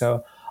investor.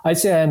 So I'd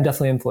say I am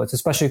definitely influenced,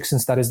 especially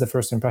since that is the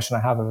first impression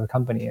I have of a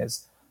company.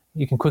 Is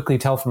you can quickly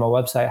tell from a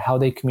website how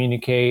they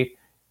communicate,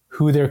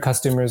 who their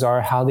customers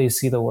are, how they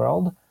see the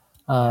world.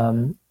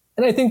 And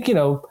I think,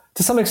 to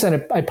some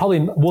extent, I probably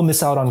will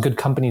miss out on good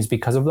companies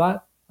because of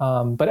that.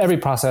 But every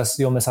process,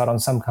 you'll miss out on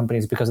some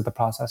companies because of the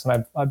process,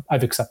 and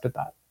I've accepted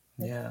that.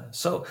 Yeah.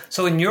 So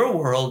in your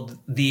world,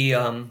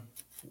 the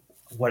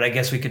what I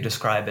guess we could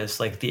describe as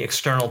the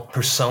external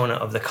persona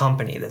of the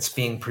company that's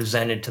being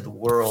presented to the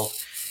world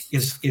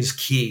is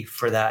key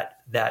for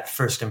that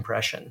first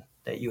impression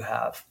that you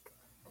have.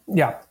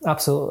 Yeah,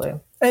 absolutely.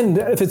 And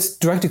if it's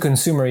direct to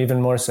consumer, even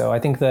more so. I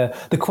think the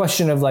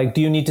question of like,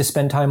 do you need to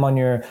spend time on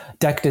your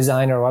deck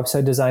design or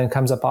website design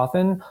comes up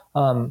often.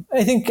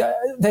 I think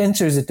the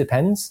answer is it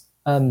depends.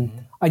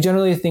 I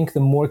generally think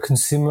the more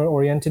consumer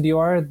oriented you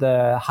are,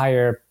 the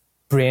higher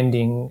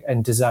branding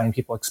and design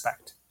people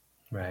expect.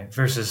 Right.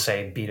 Versus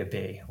say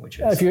B2B, which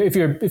is if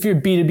you're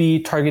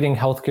B2B targeting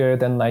healthcare,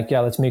 then like,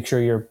 yeah, let's make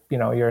sure you're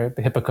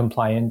HIPAA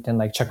compliant and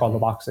like check all the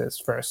boxes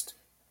first.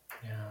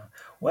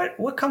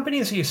 What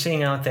companies are you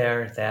seeing out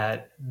there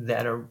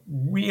that are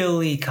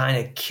really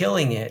kind of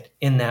killing it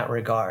in that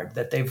regard,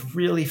 that they've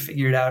really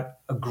figured out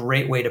a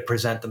great way to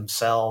present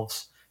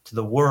themselves to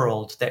the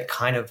world that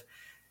kind of,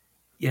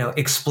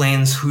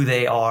 explains who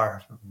they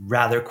are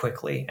rather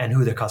quickly and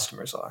who their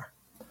customers are?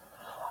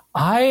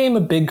 I'm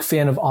a big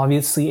fan of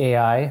Obviously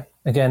AI.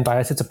 Again,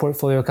 Bias, it's a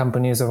portfolio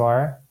companies of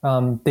ours.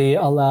 They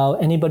allow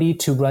anybody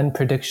to run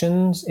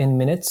predictions in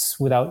minutes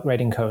without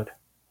writing code.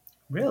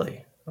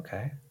 Really?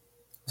 Okay.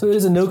 So it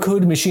is a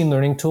no-code machine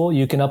learning tool.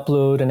 You can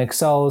upload an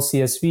Excel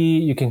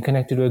CSV, you can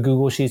connect it to a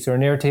Google Sheets or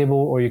an Airtable,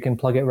 or you can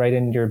plug it right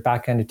into your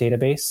backend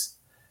database.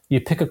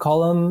 You pick a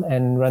column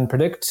and run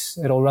predict.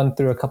 It'll run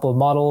through a couple of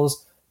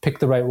models, pick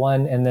the right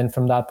one, and then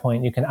from that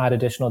point, you can add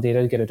additional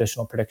data to get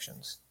additional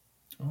predictions.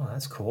 Oh,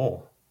 that's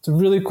cool. It's a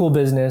really cool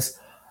business.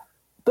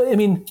 But I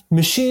mean,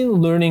 machine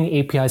learning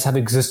APIs have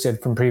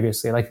existed from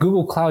previously. Like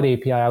Google Cloud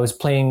API, I was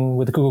playing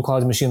with the Google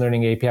Cloud's machine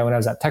learning API when I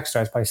was at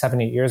Techstars probably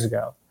 7-8 years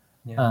ago.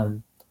 Yeah.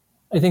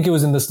 I think it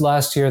was in this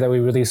last year that we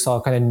really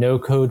saw kind of no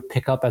code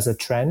pick up as a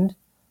trend.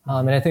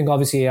 And I think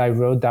obviously AI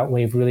rode that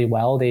wave really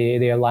well.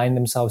 They aligned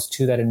themselves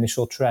to that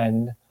initial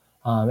trend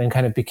and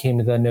kind of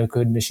became the no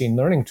code machine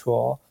learning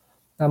tool,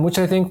 which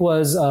I think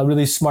was a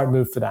really smart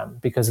move for them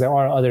because there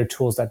are other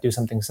tools that do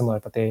something similar,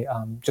 but they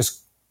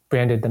just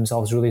branded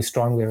themselves really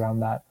strongly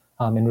around that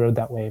and rode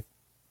that wave.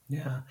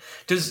 Yeah.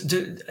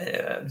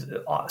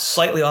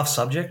 Slightly off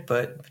subject,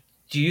 but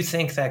do you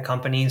think that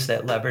companies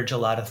that leverage a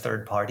lot of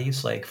third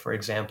parties, like, for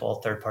example,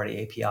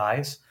 third-party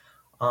APIs,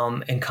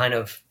 and kind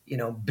of,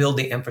 build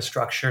the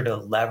infrastructure to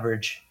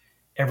leverage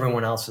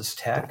everyone else's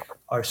tech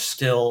are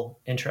still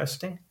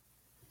interesting?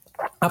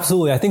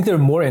 Absolutely. I think they're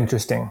more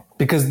interesting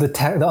because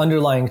the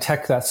underlying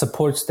tech that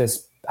supports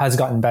this has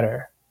gotten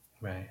better.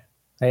 Right.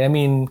 I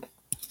mean,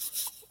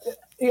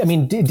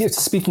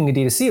 speaking of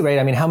D2C, right?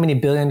 I mean, how many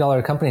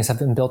billion-dollar companies have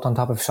been built on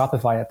top of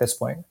Shopify at this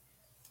point?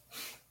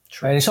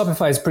 Right? And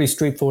Shopify is pretty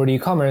straightforward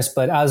e-commerce,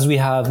 but as we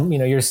have,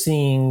 you're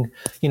seeing,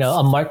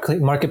 a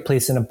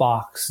marketplace in a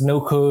box, no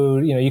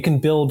code, you can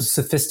build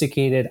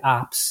sophisticated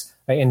apps,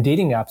 right, and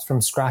dating apps from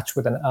scratch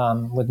with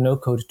no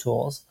code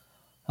tools.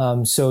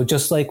 So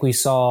just like we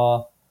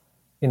saw,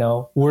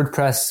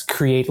 WordPress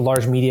create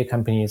large media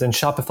companies and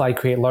Shopify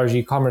create large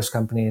e-commerce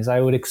companies, I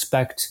would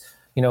expect,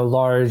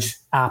 large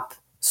app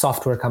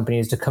software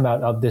companies to come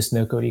out of this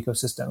no code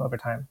ecosystem over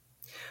time.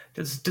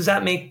 Does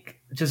that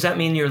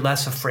mean you're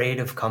less afraid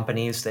of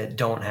companies that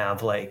don't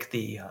have like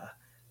the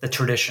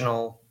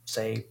traditional,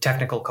 say,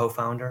 technical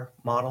co-founder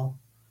model?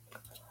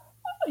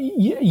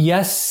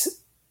 Yes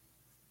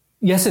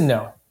and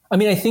no. I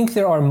mean, I think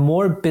there are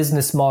more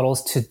business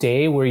models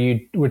today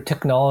where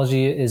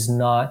technology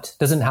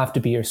doesn't have to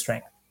be your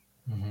strength,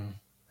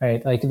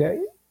 right? Like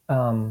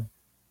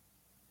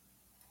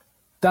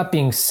that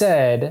being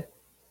said,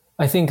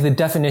 I think the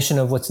definition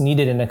of what's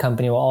needed in a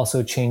company will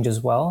also change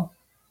as well.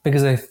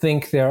 Because I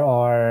think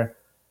even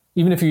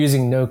if you're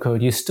using no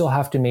code, you still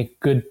have to make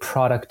good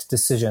product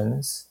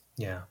decisions.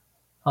 Yeah.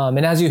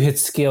 And as you hit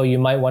scale, you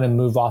might want to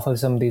move off of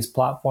some of these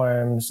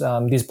platforms.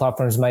 These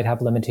platforms might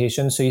have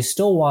limitations. So you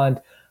still want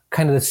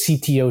kind of the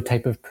CTO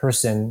type of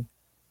person.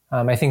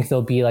 I think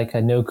there'll be like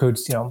a no code,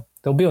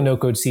 there'll be a no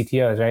code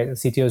CTOs, right?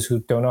 CTOs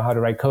who don't know how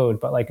to write code,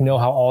 but like know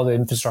how all the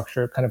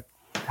infrastructure kind of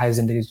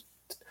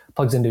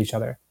plugs into each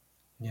other.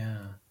 Yeah.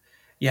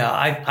 Yeah,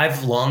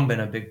 I've long been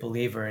a big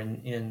believer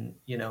in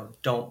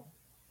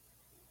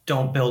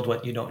don't build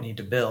what you don't need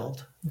to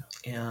build,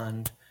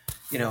 and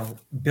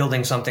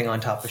building something on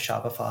top of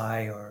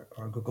Shopify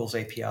or Google's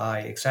API,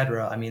 et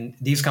cetera. I mean,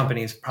 these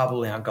companies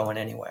probably aren't going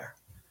anywhere,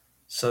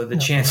 so the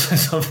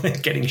chances of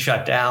it getting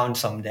shut down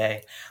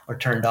someday or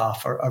turned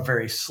off are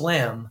very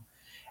slim,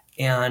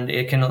 and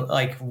it can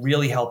like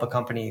really help a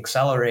company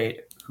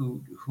accelerate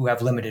who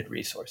have limited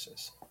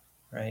resources,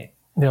 right?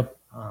 Yep.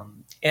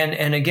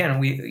 And again,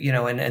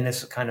 and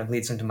this kind of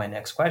leads into my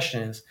next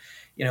question is,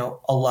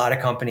 a lot of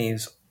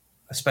companies,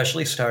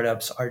 especially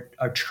startups,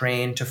 are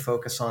trained to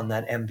focus on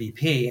that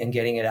MVP and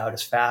getting it out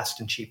as fast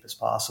and cheap as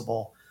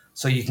possible,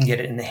 so you can get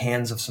it in the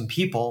hands of some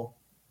people,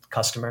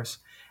 customers,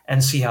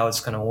 and see how it's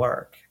going to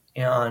work.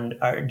 And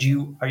are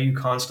you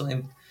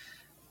constantly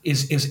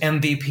is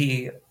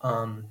MVP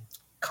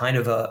kind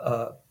of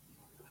a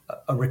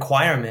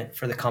requirement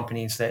for the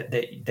companies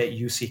that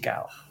you seek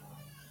out?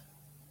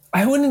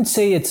 I wouldn't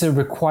say it's a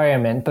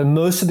requirement, but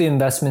most of the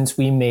investments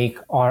we make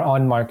are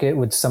on market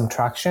with some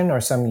traction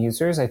or some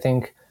users. I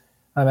think,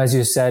 as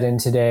you said in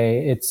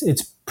today,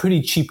 it's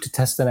pretty cheap to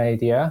test an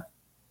idea.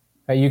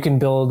 You can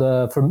build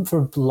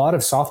for a lot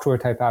of software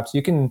type apps.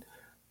 You can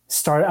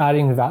start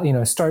adding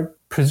value, start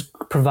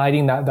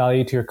providing that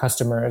value to your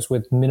customers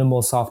with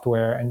minimal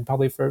software and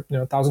probably for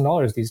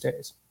 $1,000 these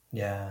days.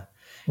 Yeah.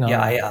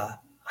 Yeah.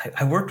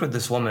 I worked with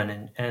this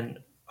woman and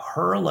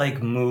her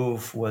like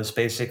move was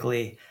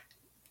basically,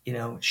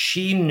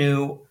 she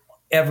knew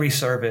every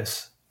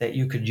service that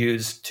you could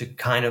use to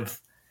kind of,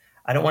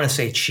 I don't want to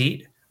say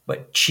cheat,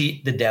 but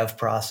cheat the dev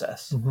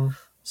process. Mm-hmm.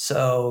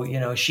 So,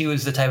 she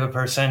was the type of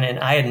person, and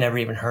I had never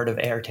even heard of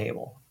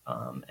Airtable.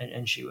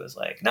 And she was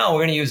like, no, we're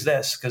going to use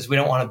this because we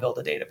don't want to build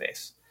a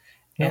database.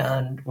 Yeah.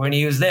 And we're going to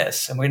use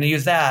this and we're going to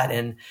use that.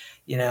 And,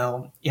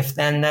 if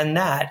then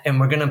that, and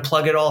we're going to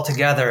plug it all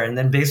together. And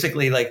then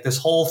basically like this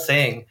whole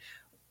thing,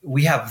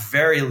 we have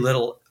very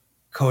little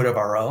code of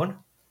our own.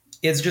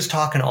 It's just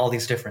talking to all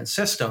these different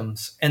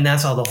systems. And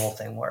that's how the whole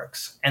thing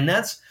works. And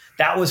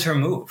that was her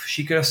move.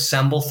 She could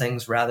assemble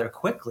things rather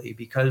quickly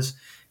because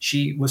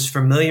she was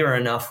familiar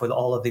enough with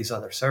all of these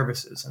other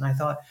services. And I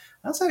thought,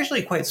 that's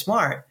actually quite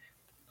smart.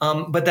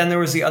 But then there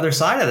was the other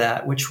side of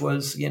that, which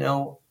was,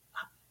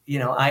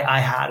 I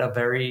had a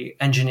very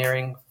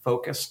engineering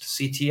focused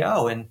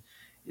CTO, and,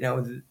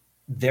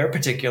 their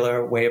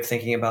particular way of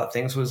thinking about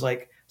things was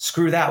like,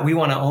 screw that. We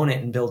want to own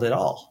it and build it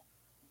all.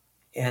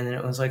 And then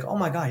it was like, oh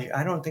my gosh,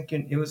 I don't think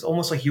it was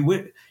almost like you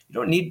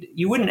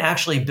wouldn't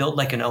actually build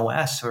like an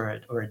OS or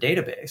a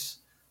database.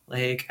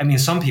 Like, I mean,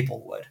 some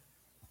people would,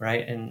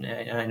 right? And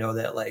I know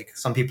that like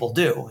some people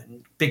do,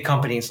 and big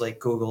companies like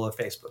Google or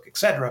Facebook, et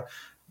cetera,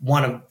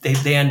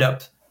 they end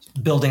up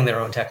building their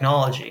own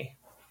technology,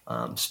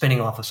 spinning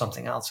off of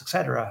something else, et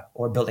cetera,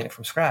 or building it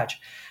from scratch.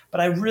 But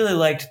I really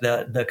liked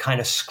the kind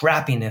of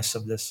scrappiness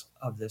of this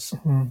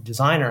mm-hmm.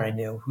 designer I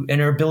knew,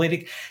 and her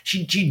ability.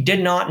 She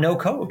did not know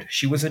code.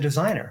 She was a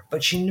designer,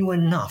 but she knew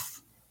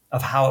enough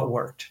of how it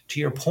worked. To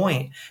your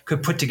point,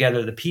 could put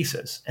together the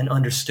pieces and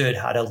understood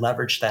how to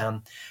leverage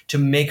them to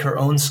make her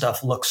own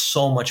stuff look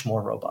so much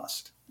more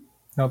robust.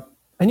 Yep.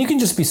 And you can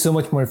just be so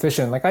much more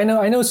efficient. Like I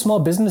know small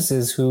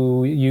businesses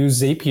who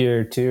use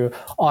Zapier to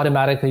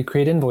automatically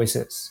create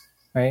invoices.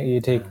 Right? You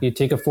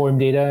take a form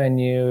data and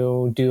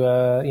you do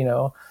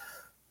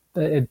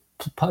it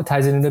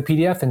ties it into a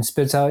PDF and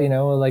spits out,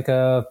 like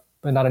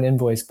not an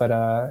invoice, but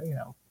a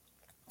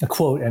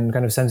quote, and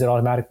kind of sends it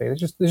automatically.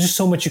 There's just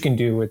so much you can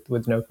do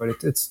with no code.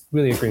 It's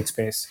really a great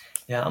space.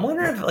 Yeah. I'm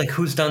wondering if like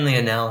who's done the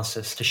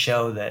analysis to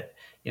show that,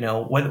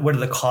 what are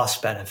the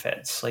cost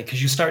benefits? Like,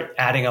 cause you start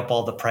adding up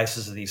all the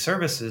prices of these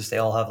services, they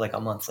all have like a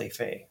monthly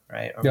fee,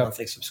 right? Or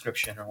monthly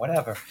subscription or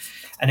whatever.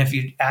 And if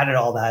you added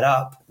all that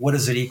up, what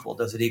does it equal?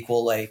 Does it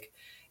equal like,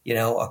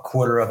 a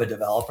quarter of a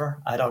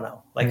developer? I don't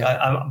know. Like,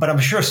 but I'm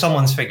sure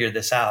someone's figured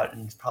this out,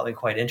 and it's probably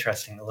quite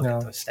interesting to look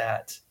at those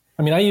stats.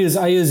 I mean, I use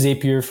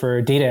Zapier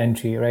for data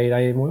entry,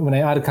 right? When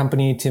I add a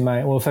company to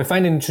if I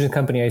find an interesting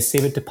company, I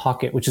save it to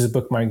Pocket, which is a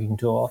bookmarking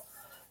tool.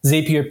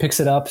 Zapier picks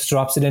it up,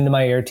 drops it into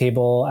my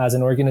Airtable as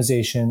an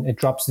organization. It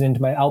drops it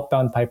into my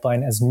outbound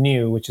pipeline as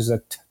new, which is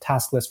a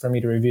task list for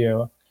me to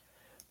review.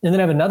 And then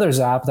I have another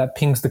Zap that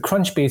pings the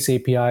Crunchbase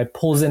API,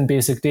 pulls in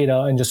basic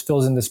data, and just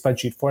fills in the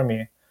spreadsheet for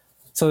me.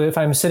 So if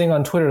I'm sitting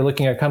on Twitter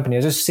looking at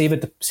companies, I just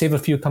save a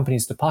few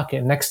companies to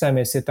Pocket. Next time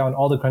I sit down,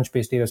 all the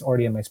Crunchbase data is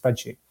already in my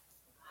spreadsheet.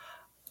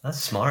 That's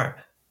smart.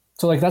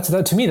 So like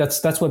to me,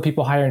 that's what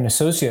people hire an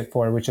associate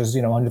for, which is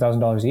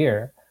 $100,000 a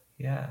year.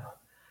 Yeah.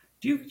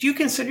 Do you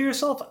consider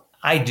yourself?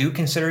 I do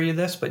consider you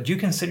this, but do you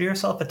consider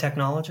yourself a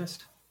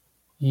technologist?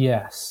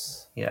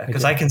 Yes. Yeah,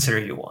 because I consider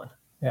you one.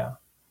 Yeah.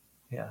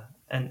 Yeah,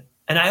 and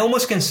I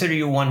almost consider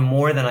you one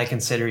more than I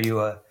consider you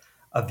a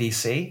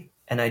VC.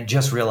 And I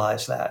just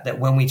realized that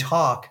when we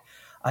talk,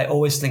 I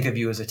always think of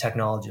you as a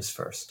technologist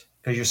first,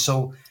 because you're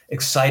so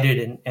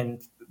excited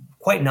and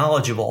quite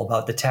knowledgeable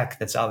about the tech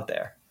that's out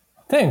there.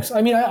 Thanks.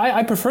 I mean,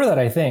 I prefer that,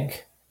 I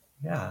think.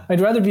 Yeah. I'd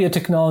rather be a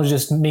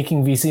technologist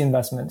making VC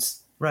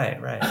investments.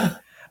 Right.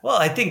 Well,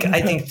 I think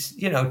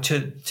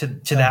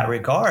to that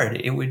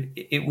regard, it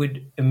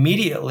would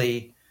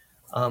immediately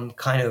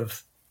kind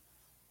of,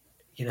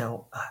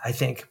 I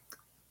think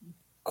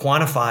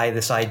quantify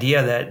this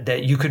idea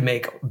that you could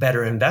make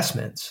better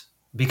investments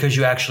because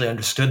you actually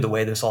understood the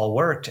way this all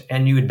worked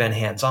and you had been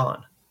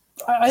hands-on.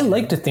 I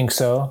like to think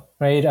so,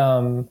 right?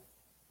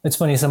 It's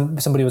funny.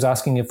 Somebody was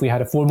asking if we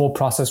had a formal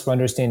process for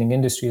understanding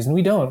industries, and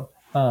we don't.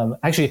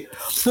 Actually,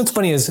 what's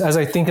funny is as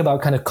I think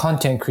about kind of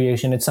content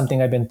creation, it's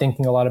something I've been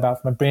thinking a lot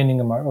about from a branding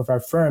of our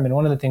firm. And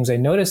one of the things I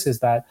notice is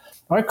that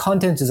our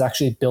content is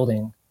actually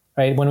building,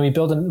 right? When we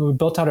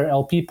built out our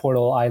LP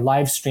portal, I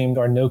live streamed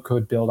our no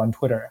code build on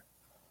Twitter.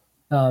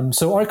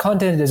 So our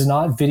content is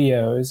not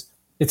videos.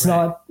 It's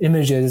not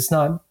images. It's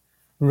not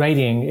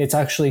writing. It's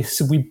actually,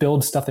 we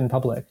build stuff in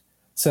public.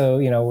 So,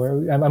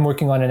 I'm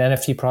working on an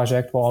NFT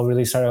project where I'll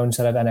release our own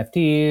set of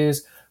NFTs,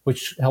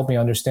 which helped me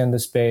understand the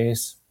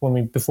space.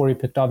 Before we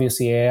picked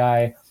obviously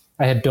AI,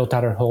 I had built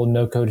out our whole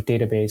no-code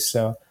database.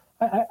 So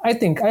I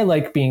think I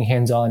like being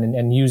hands-on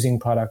and using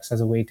products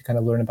as a way to kind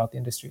of learn about the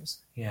industries.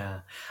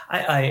 Yeah,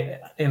 I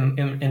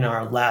in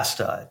our last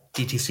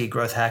DTC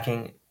growth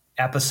hacking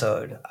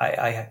episode,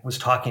 I was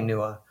talking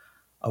to a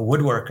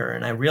woodworker,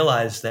 and I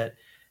realized that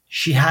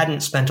she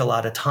hadn't spent a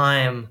lot of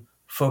time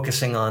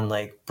focusing on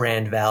like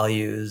brand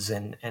values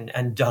and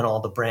done all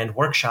the brand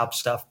workshop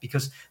stuff,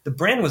 because the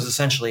brand was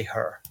essentially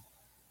her,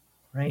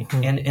 right?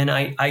 Mm-hmm. And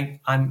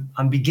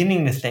I'm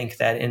beginning to think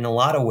that in a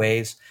lot of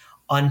ways,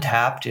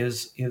 Untapped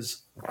is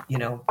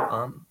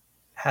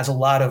has a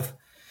lot of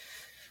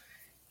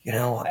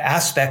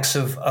aspects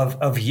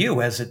of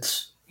you as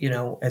its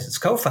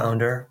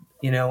co-founder,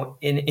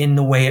 in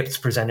the way it's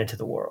presented to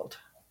the world.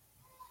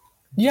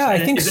 Yeah, I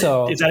think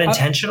so. Is that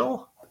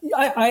intentional?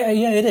 Yeah,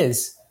 it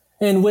is.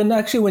 And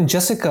when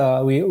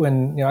Jessica,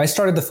 I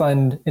started the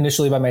fund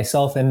initially by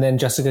myself, and then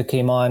Jessica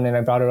came on and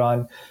I brought her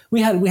on. We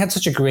had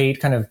such a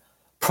great kind of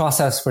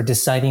process for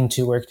deciding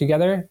to work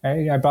together.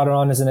 I brought her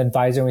on as an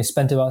advisor, and we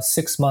spent about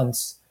 6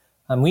 months.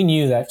 We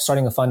knew that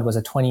starting a fund was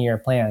a 20-year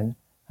plan.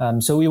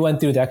 So we went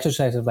through the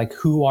exercise of like,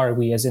 who are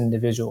we as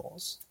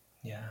individuals?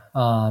 Yeah.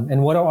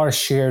 And what are our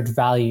shared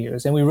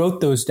values? And we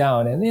wrote those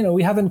down, and,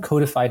 we haven't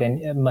codified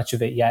much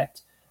of it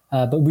yet.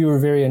 But we were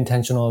very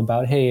intentional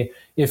about, hey,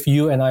 if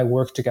you and I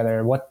work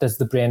together, what does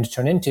the brand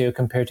turn into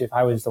compared to if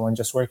I was the one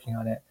just working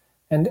on it?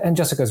 And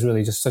Jessica's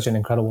really just such an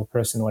incredible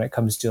person when it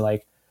comes to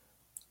like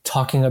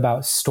talking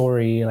about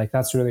story. Like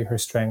that's really her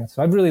strength.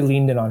 So I've really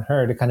leaned in on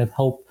her to kind of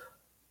help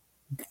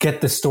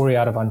get the story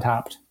out of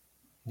Untapped.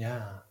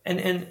 Yeah.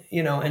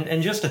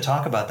 And just to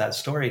talk about that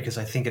story, because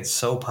I think it's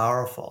so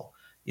powerful.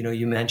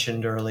 You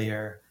mentioned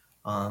earlier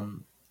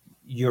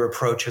your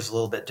approach is a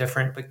little bit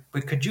different,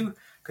 but could you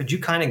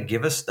kind of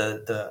give us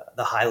the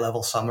high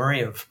level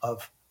summary of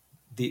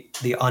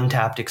the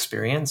Untapped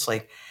experience?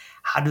 Like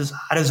how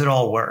does it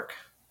all work?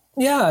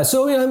 Yeah,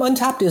 so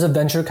Untapped is a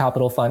venture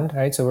capital fund,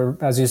 right? So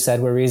as you said,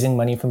 we're raising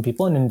money from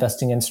people and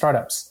investing in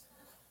startups.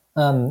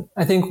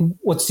 I think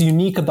what's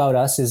unique about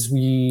us is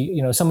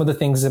we, some of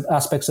the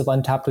aspects of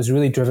Untapped was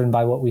really driven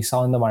by what we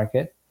saw in the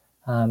market.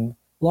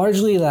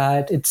 Largely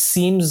that it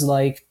seems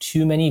like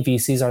too many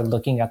VCs are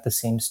looking at the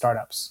same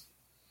startups,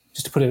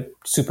 just to put it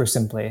super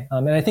simply.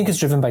 And I think it's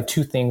driven by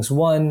two things.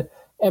 One,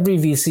 every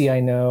VC I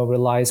know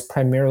relies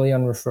primarily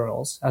on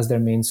referrals as their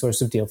main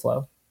source of deal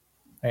flow.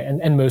 Right?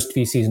 And most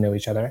VCs know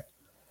each other.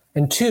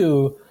 And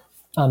two,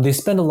 they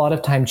spend a lot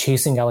of time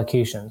chasing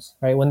allocations,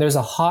 right? When there's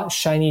a hot,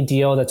 shiny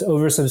deal that's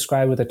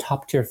oversubscribed with a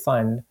top-tier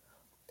fund,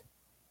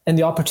 and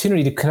the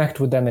opportunity to connect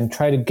with them and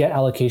try to get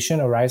allocation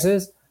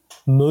arises,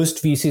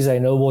 most VCs I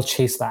know will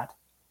chase that.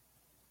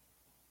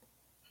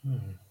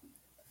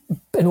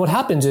 And what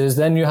happens is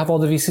then you have all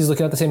the VCs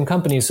looking at the same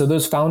companies. So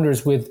those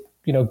founders with,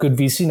 good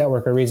VC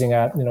network are raising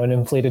at, an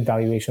inflated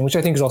valuation, which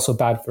I think is also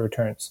bad for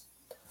returns.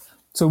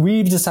 So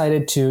we've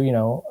decided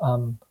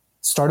to,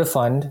 start a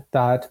fund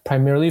that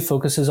primarily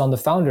focuses on the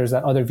founders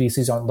that other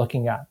VCs aren't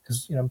looking at.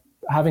 Because,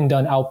 having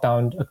done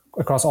outbound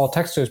across all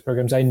Techstars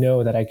programs, I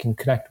know that I can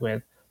connect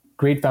with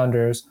great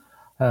founders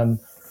who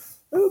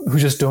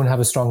just don't have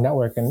a strong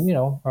network and,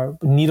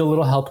 need a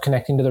little help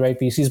connecting to the right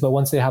VCs. But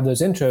once they have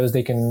those intros,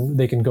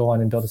 they can go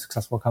on and build a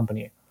successful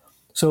company.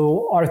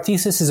 So our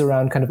thesis is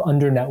around kind of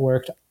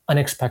under-networked,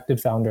 unexpected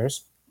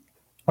founders.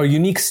 Our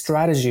unique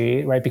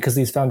strategy, right, because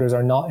these founders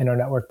are not in our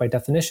network by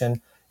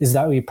definition, is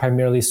that we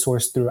primarily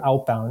source through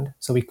outbound.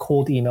 So we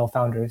cold email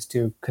founders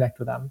to connect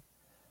with them.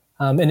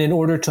 And in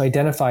order to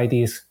identify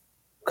these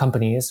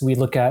companies, we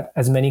look at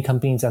as many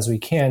companies as we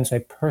can. So I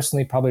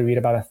personally probably read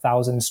about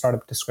 1,000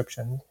 startup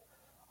descriptions.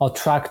 I'll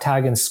track,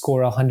 tag, and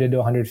score 100 to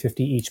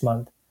 150 each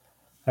month,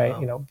 right?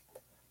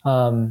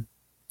 Wow.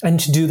 And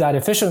to do that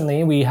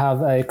efficiently, we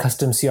have a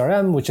custom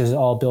CRM, which is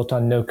all built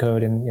on no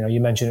code. And, you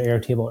mentioned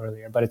Airtable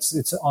earlier, but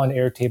it's on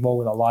Airtable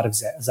with a lot of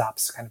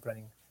Zaps kind of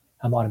running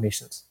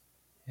automations.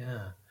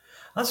 Yeah,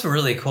 that's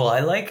really cool.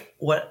 I like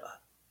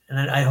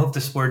and I hope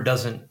this word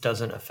doesn't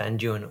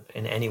offend you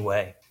in any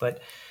way,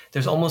 but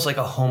there's almost like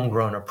a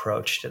homegrown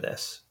approach to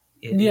this.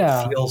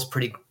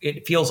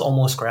 It feels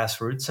almost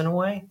grassroots in a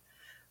way.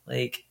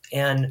 The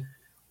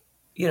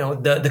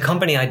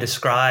company I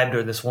described,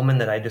 or this woman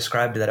that I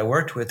described that I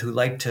worked with, who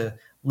liked to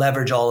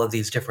leverage all of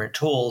these different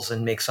tools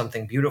and make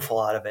something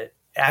beautiful out of it,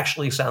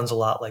 actually sounds a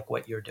lot like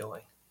what you're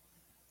doing.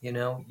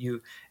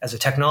 You as a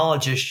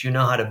technologist, you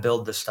know how to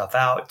build this stuff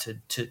out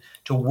to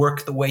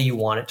work the way you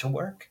want it to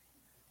work.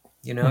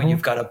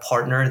 You've got a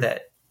partner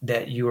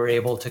that you are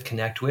able to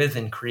connect with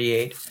and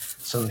create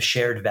some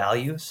shared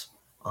values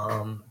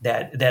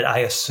that I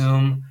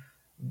assume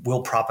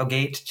will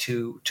propagate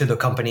to the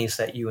companies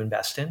that you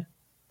invest in.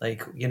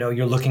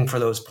 You're looking for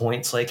those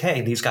points like,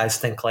 hey, these guys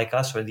think like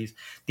us, or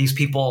these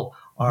people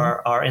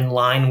are in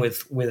line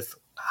with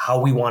how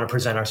we want to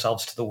present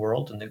ourselves to the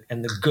world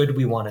and the good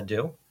we want to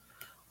do.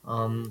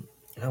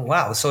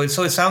 Wow. So it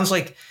sounds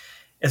like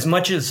as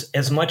much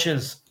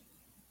as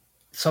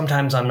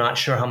sometimes I'm not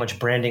sure how much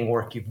branding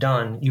work you've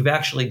done, you've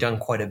actually done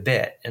quite a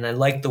bit. And I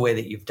like the way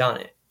that you've done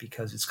it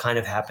because it's kind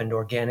of happened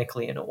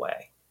organically in a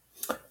way.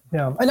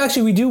 Yeah. And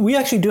actually we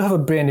actually do have a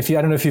brand. I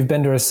don't know if you've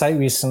been to our site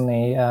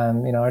recently,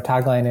 our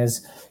tagline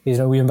is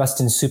we invest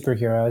in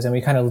superheroes, and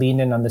we kind of lean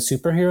in on the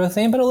superhero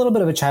thing, but a little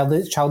bit of a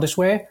childish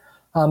way.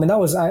 And that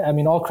was,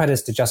 all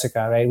credits to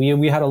Jessica, right?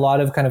 We had a lot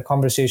of kind of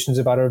conversations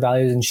about our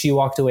values, and she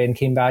walked away and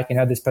came back and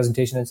had this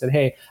presentation and said,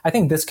 hey, I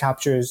think this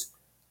captures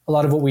a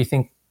lot of what we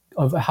think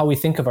of, how we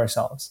think of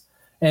ourselves.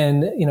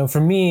 And,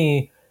 for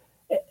me,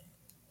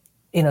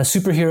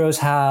 superheroes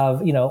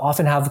have,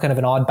 often have kind of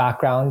an odd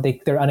background.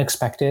 They're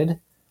unexpected.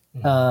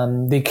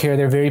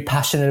 They're very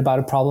passionate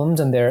about problems,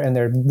 and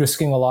they're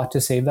risking a lot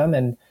to save them.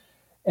 And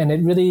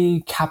it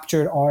really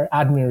captured our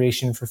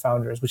admiration for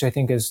founders, which I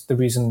think is the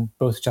reason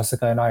both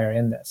Jessica and I are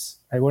in this.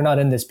 Right? We're not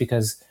in this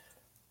because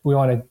we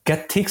want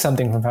to take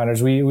something from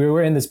founders. We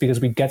were in this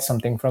because we get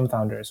something from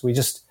founders. We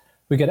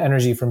get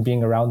energy from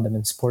being around them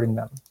and supporting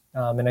them.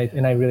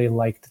 And I really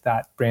liked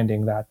that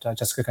branding that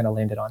Jessica kind of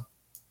landed on.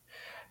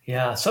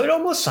 Yeah. So it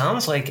almost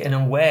sounds like, in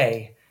a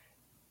way,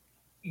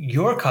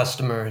 your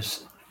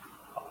customers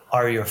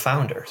are your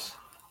founders,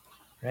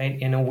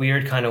 right? In a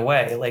weird kind of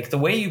way. Like the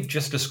way you've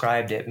just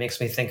described it makes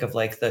me think of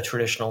like the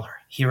traditional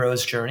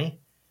hero's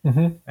journey,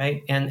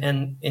 right?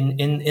 And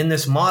in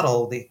this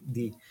model,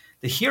 the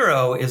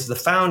hero is the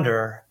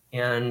founder,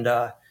 and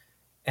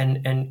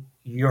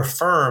your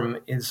firm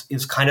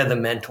is kind of the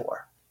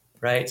mentor,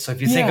 right? So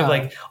if you think of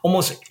like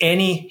almost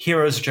any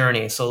hero's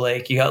journey, so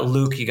like you got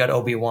Luke, you got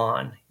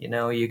Obi-Wan,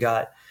 you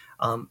got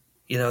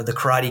the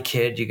Karate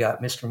Kid, you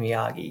got Mr.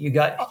 Miyagi,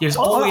 there's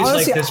always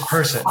honestly, like this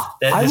person.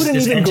 I wouldn't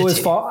even go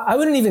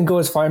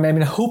as far. I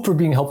mean, I hope we're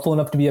being helpful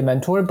enough to be a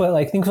mentor, but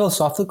like think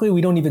philosophically,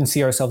 we don't even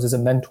see ourselves as a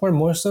mentor,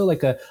 more so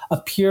like a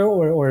peer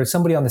or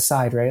somebody on the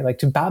side, right? Like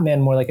to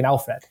Batman, more like an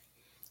Alfred.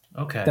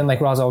 Okay. Than like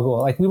Ra's al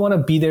Ghul. Like we want to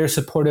be there,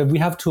 supportive. We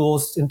have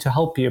tools to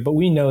help you, but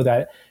we know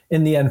that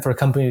in the end, for a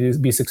company to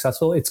be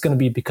successful, it's going to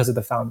be because of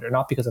the founder,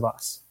 not because of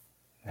us.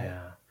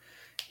 Yeah.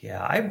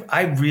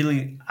 I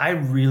really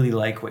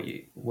like what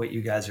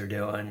you guys are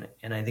doing,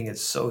 and I think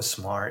it's so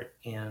smart.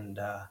 And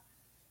I've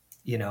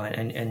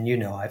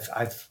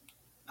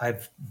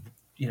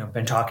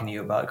been talking to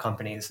you about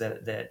companies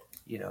that to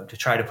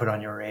try to put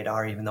on your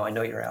radar, even though I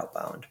know you're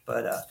outbound,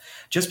 but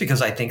just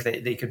because I think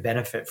that they could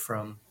benefit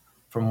from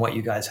what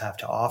you guys have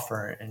to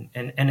offer,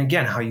 and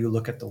again, how you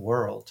look at the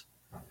world.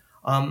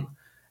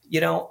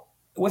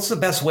 What's the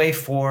best way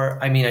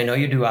I know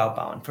you do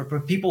outbound, for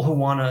people who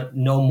want to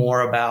know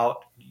more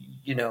about,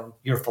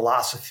 your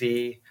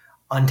philosophy,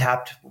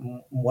 Untapped,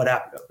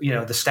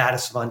 the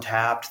status of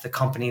Untapped, the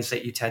companies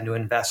that you tend to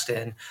invest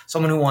in,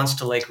 someone who wants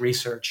to like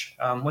research,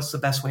 what's the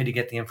best way to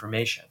get the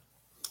information?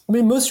 I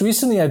mean, most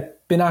recently I've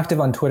been active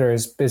on Twitter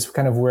is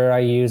kind of where I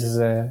use as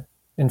a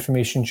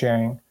information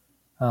sharing.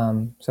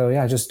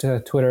 Just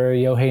Twitter,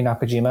 Yohei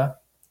Nakajima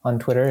on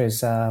Twitter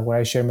is where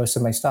I share most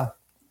of my stuff.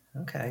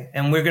 Okay.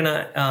 And we're going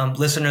to,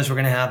 listeners, we're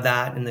going to have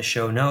that in the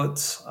show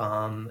notes,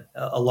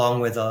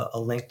 along with a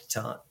link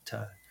to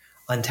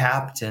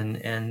Untapped and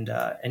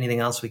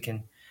anything else we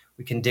can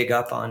dig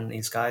up on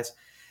these guys.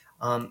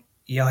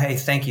 Yohei,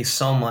 thank you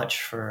so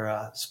much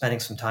for spending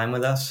some time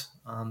with us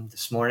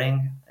this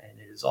morning. And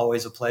it is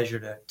always a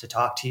pleasure to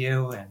talk to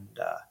you and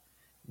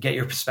get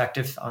your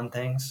perspective on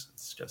things.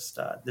 It's just,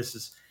 this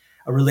is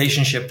a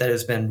relationship that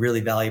has been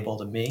really valuable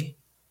to me.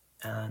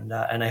 And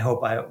I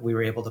hope we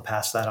were able to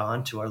pass that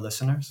on to our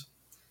listeners.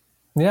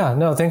 Yeah,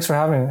 no, thanks for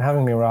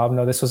having me, Rob.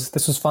 No, this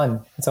was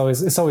fun. It's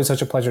always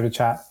such a pleasure to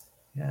chat.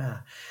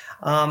 Yeah.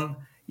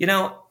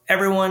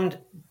 Everyone,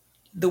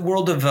 the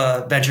world of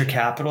venture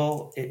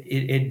capital,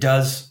 it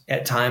does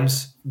at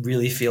times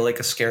really feel like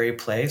a scary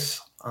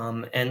place.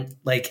 And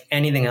like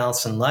anything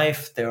else in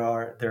life, there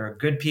are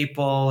good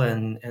people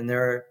and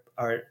there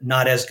are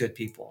not as good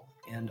people.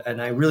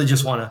 And I really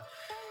just want to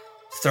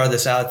throw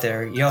this out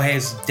there. Yohei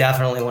is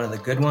definitely one of the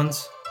good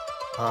ones.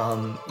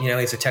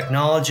 He's a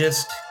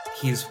technologist.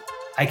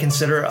 I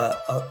consider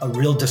a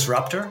real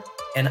disruptor.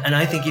 And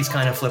I think he's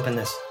kind of flipping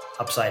this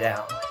upside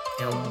down.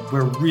 And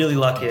we're really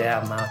lucky to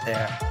have him out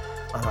there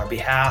on our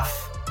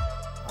behalf.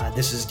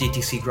 This is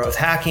DTC Growth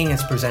Hacking.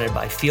 It's presented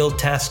by Field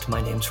Test.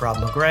 My name's Rob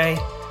McGray.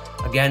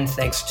 Again,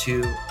 thanks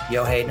to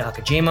Yohei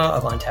Nakajima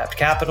of Untapped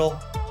Capital.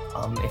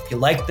 If you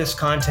like this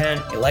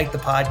content, you like the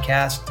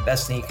podcast, the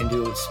best thing you can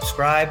do is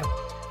subscribe.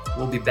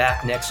 We'll be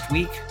back next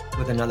week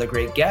with another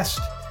great guest.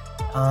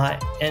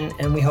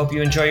 And we hope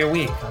you enjoy your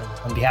week.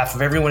 On behalf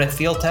of everyone at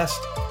Field Test,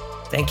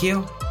 thank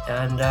you.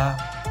 And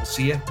we'll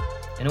see you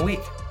in a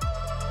week.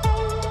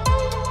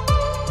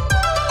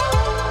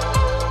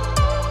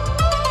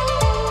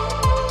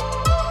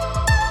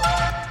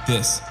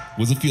 This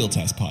was a Field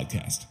Test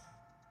podcast.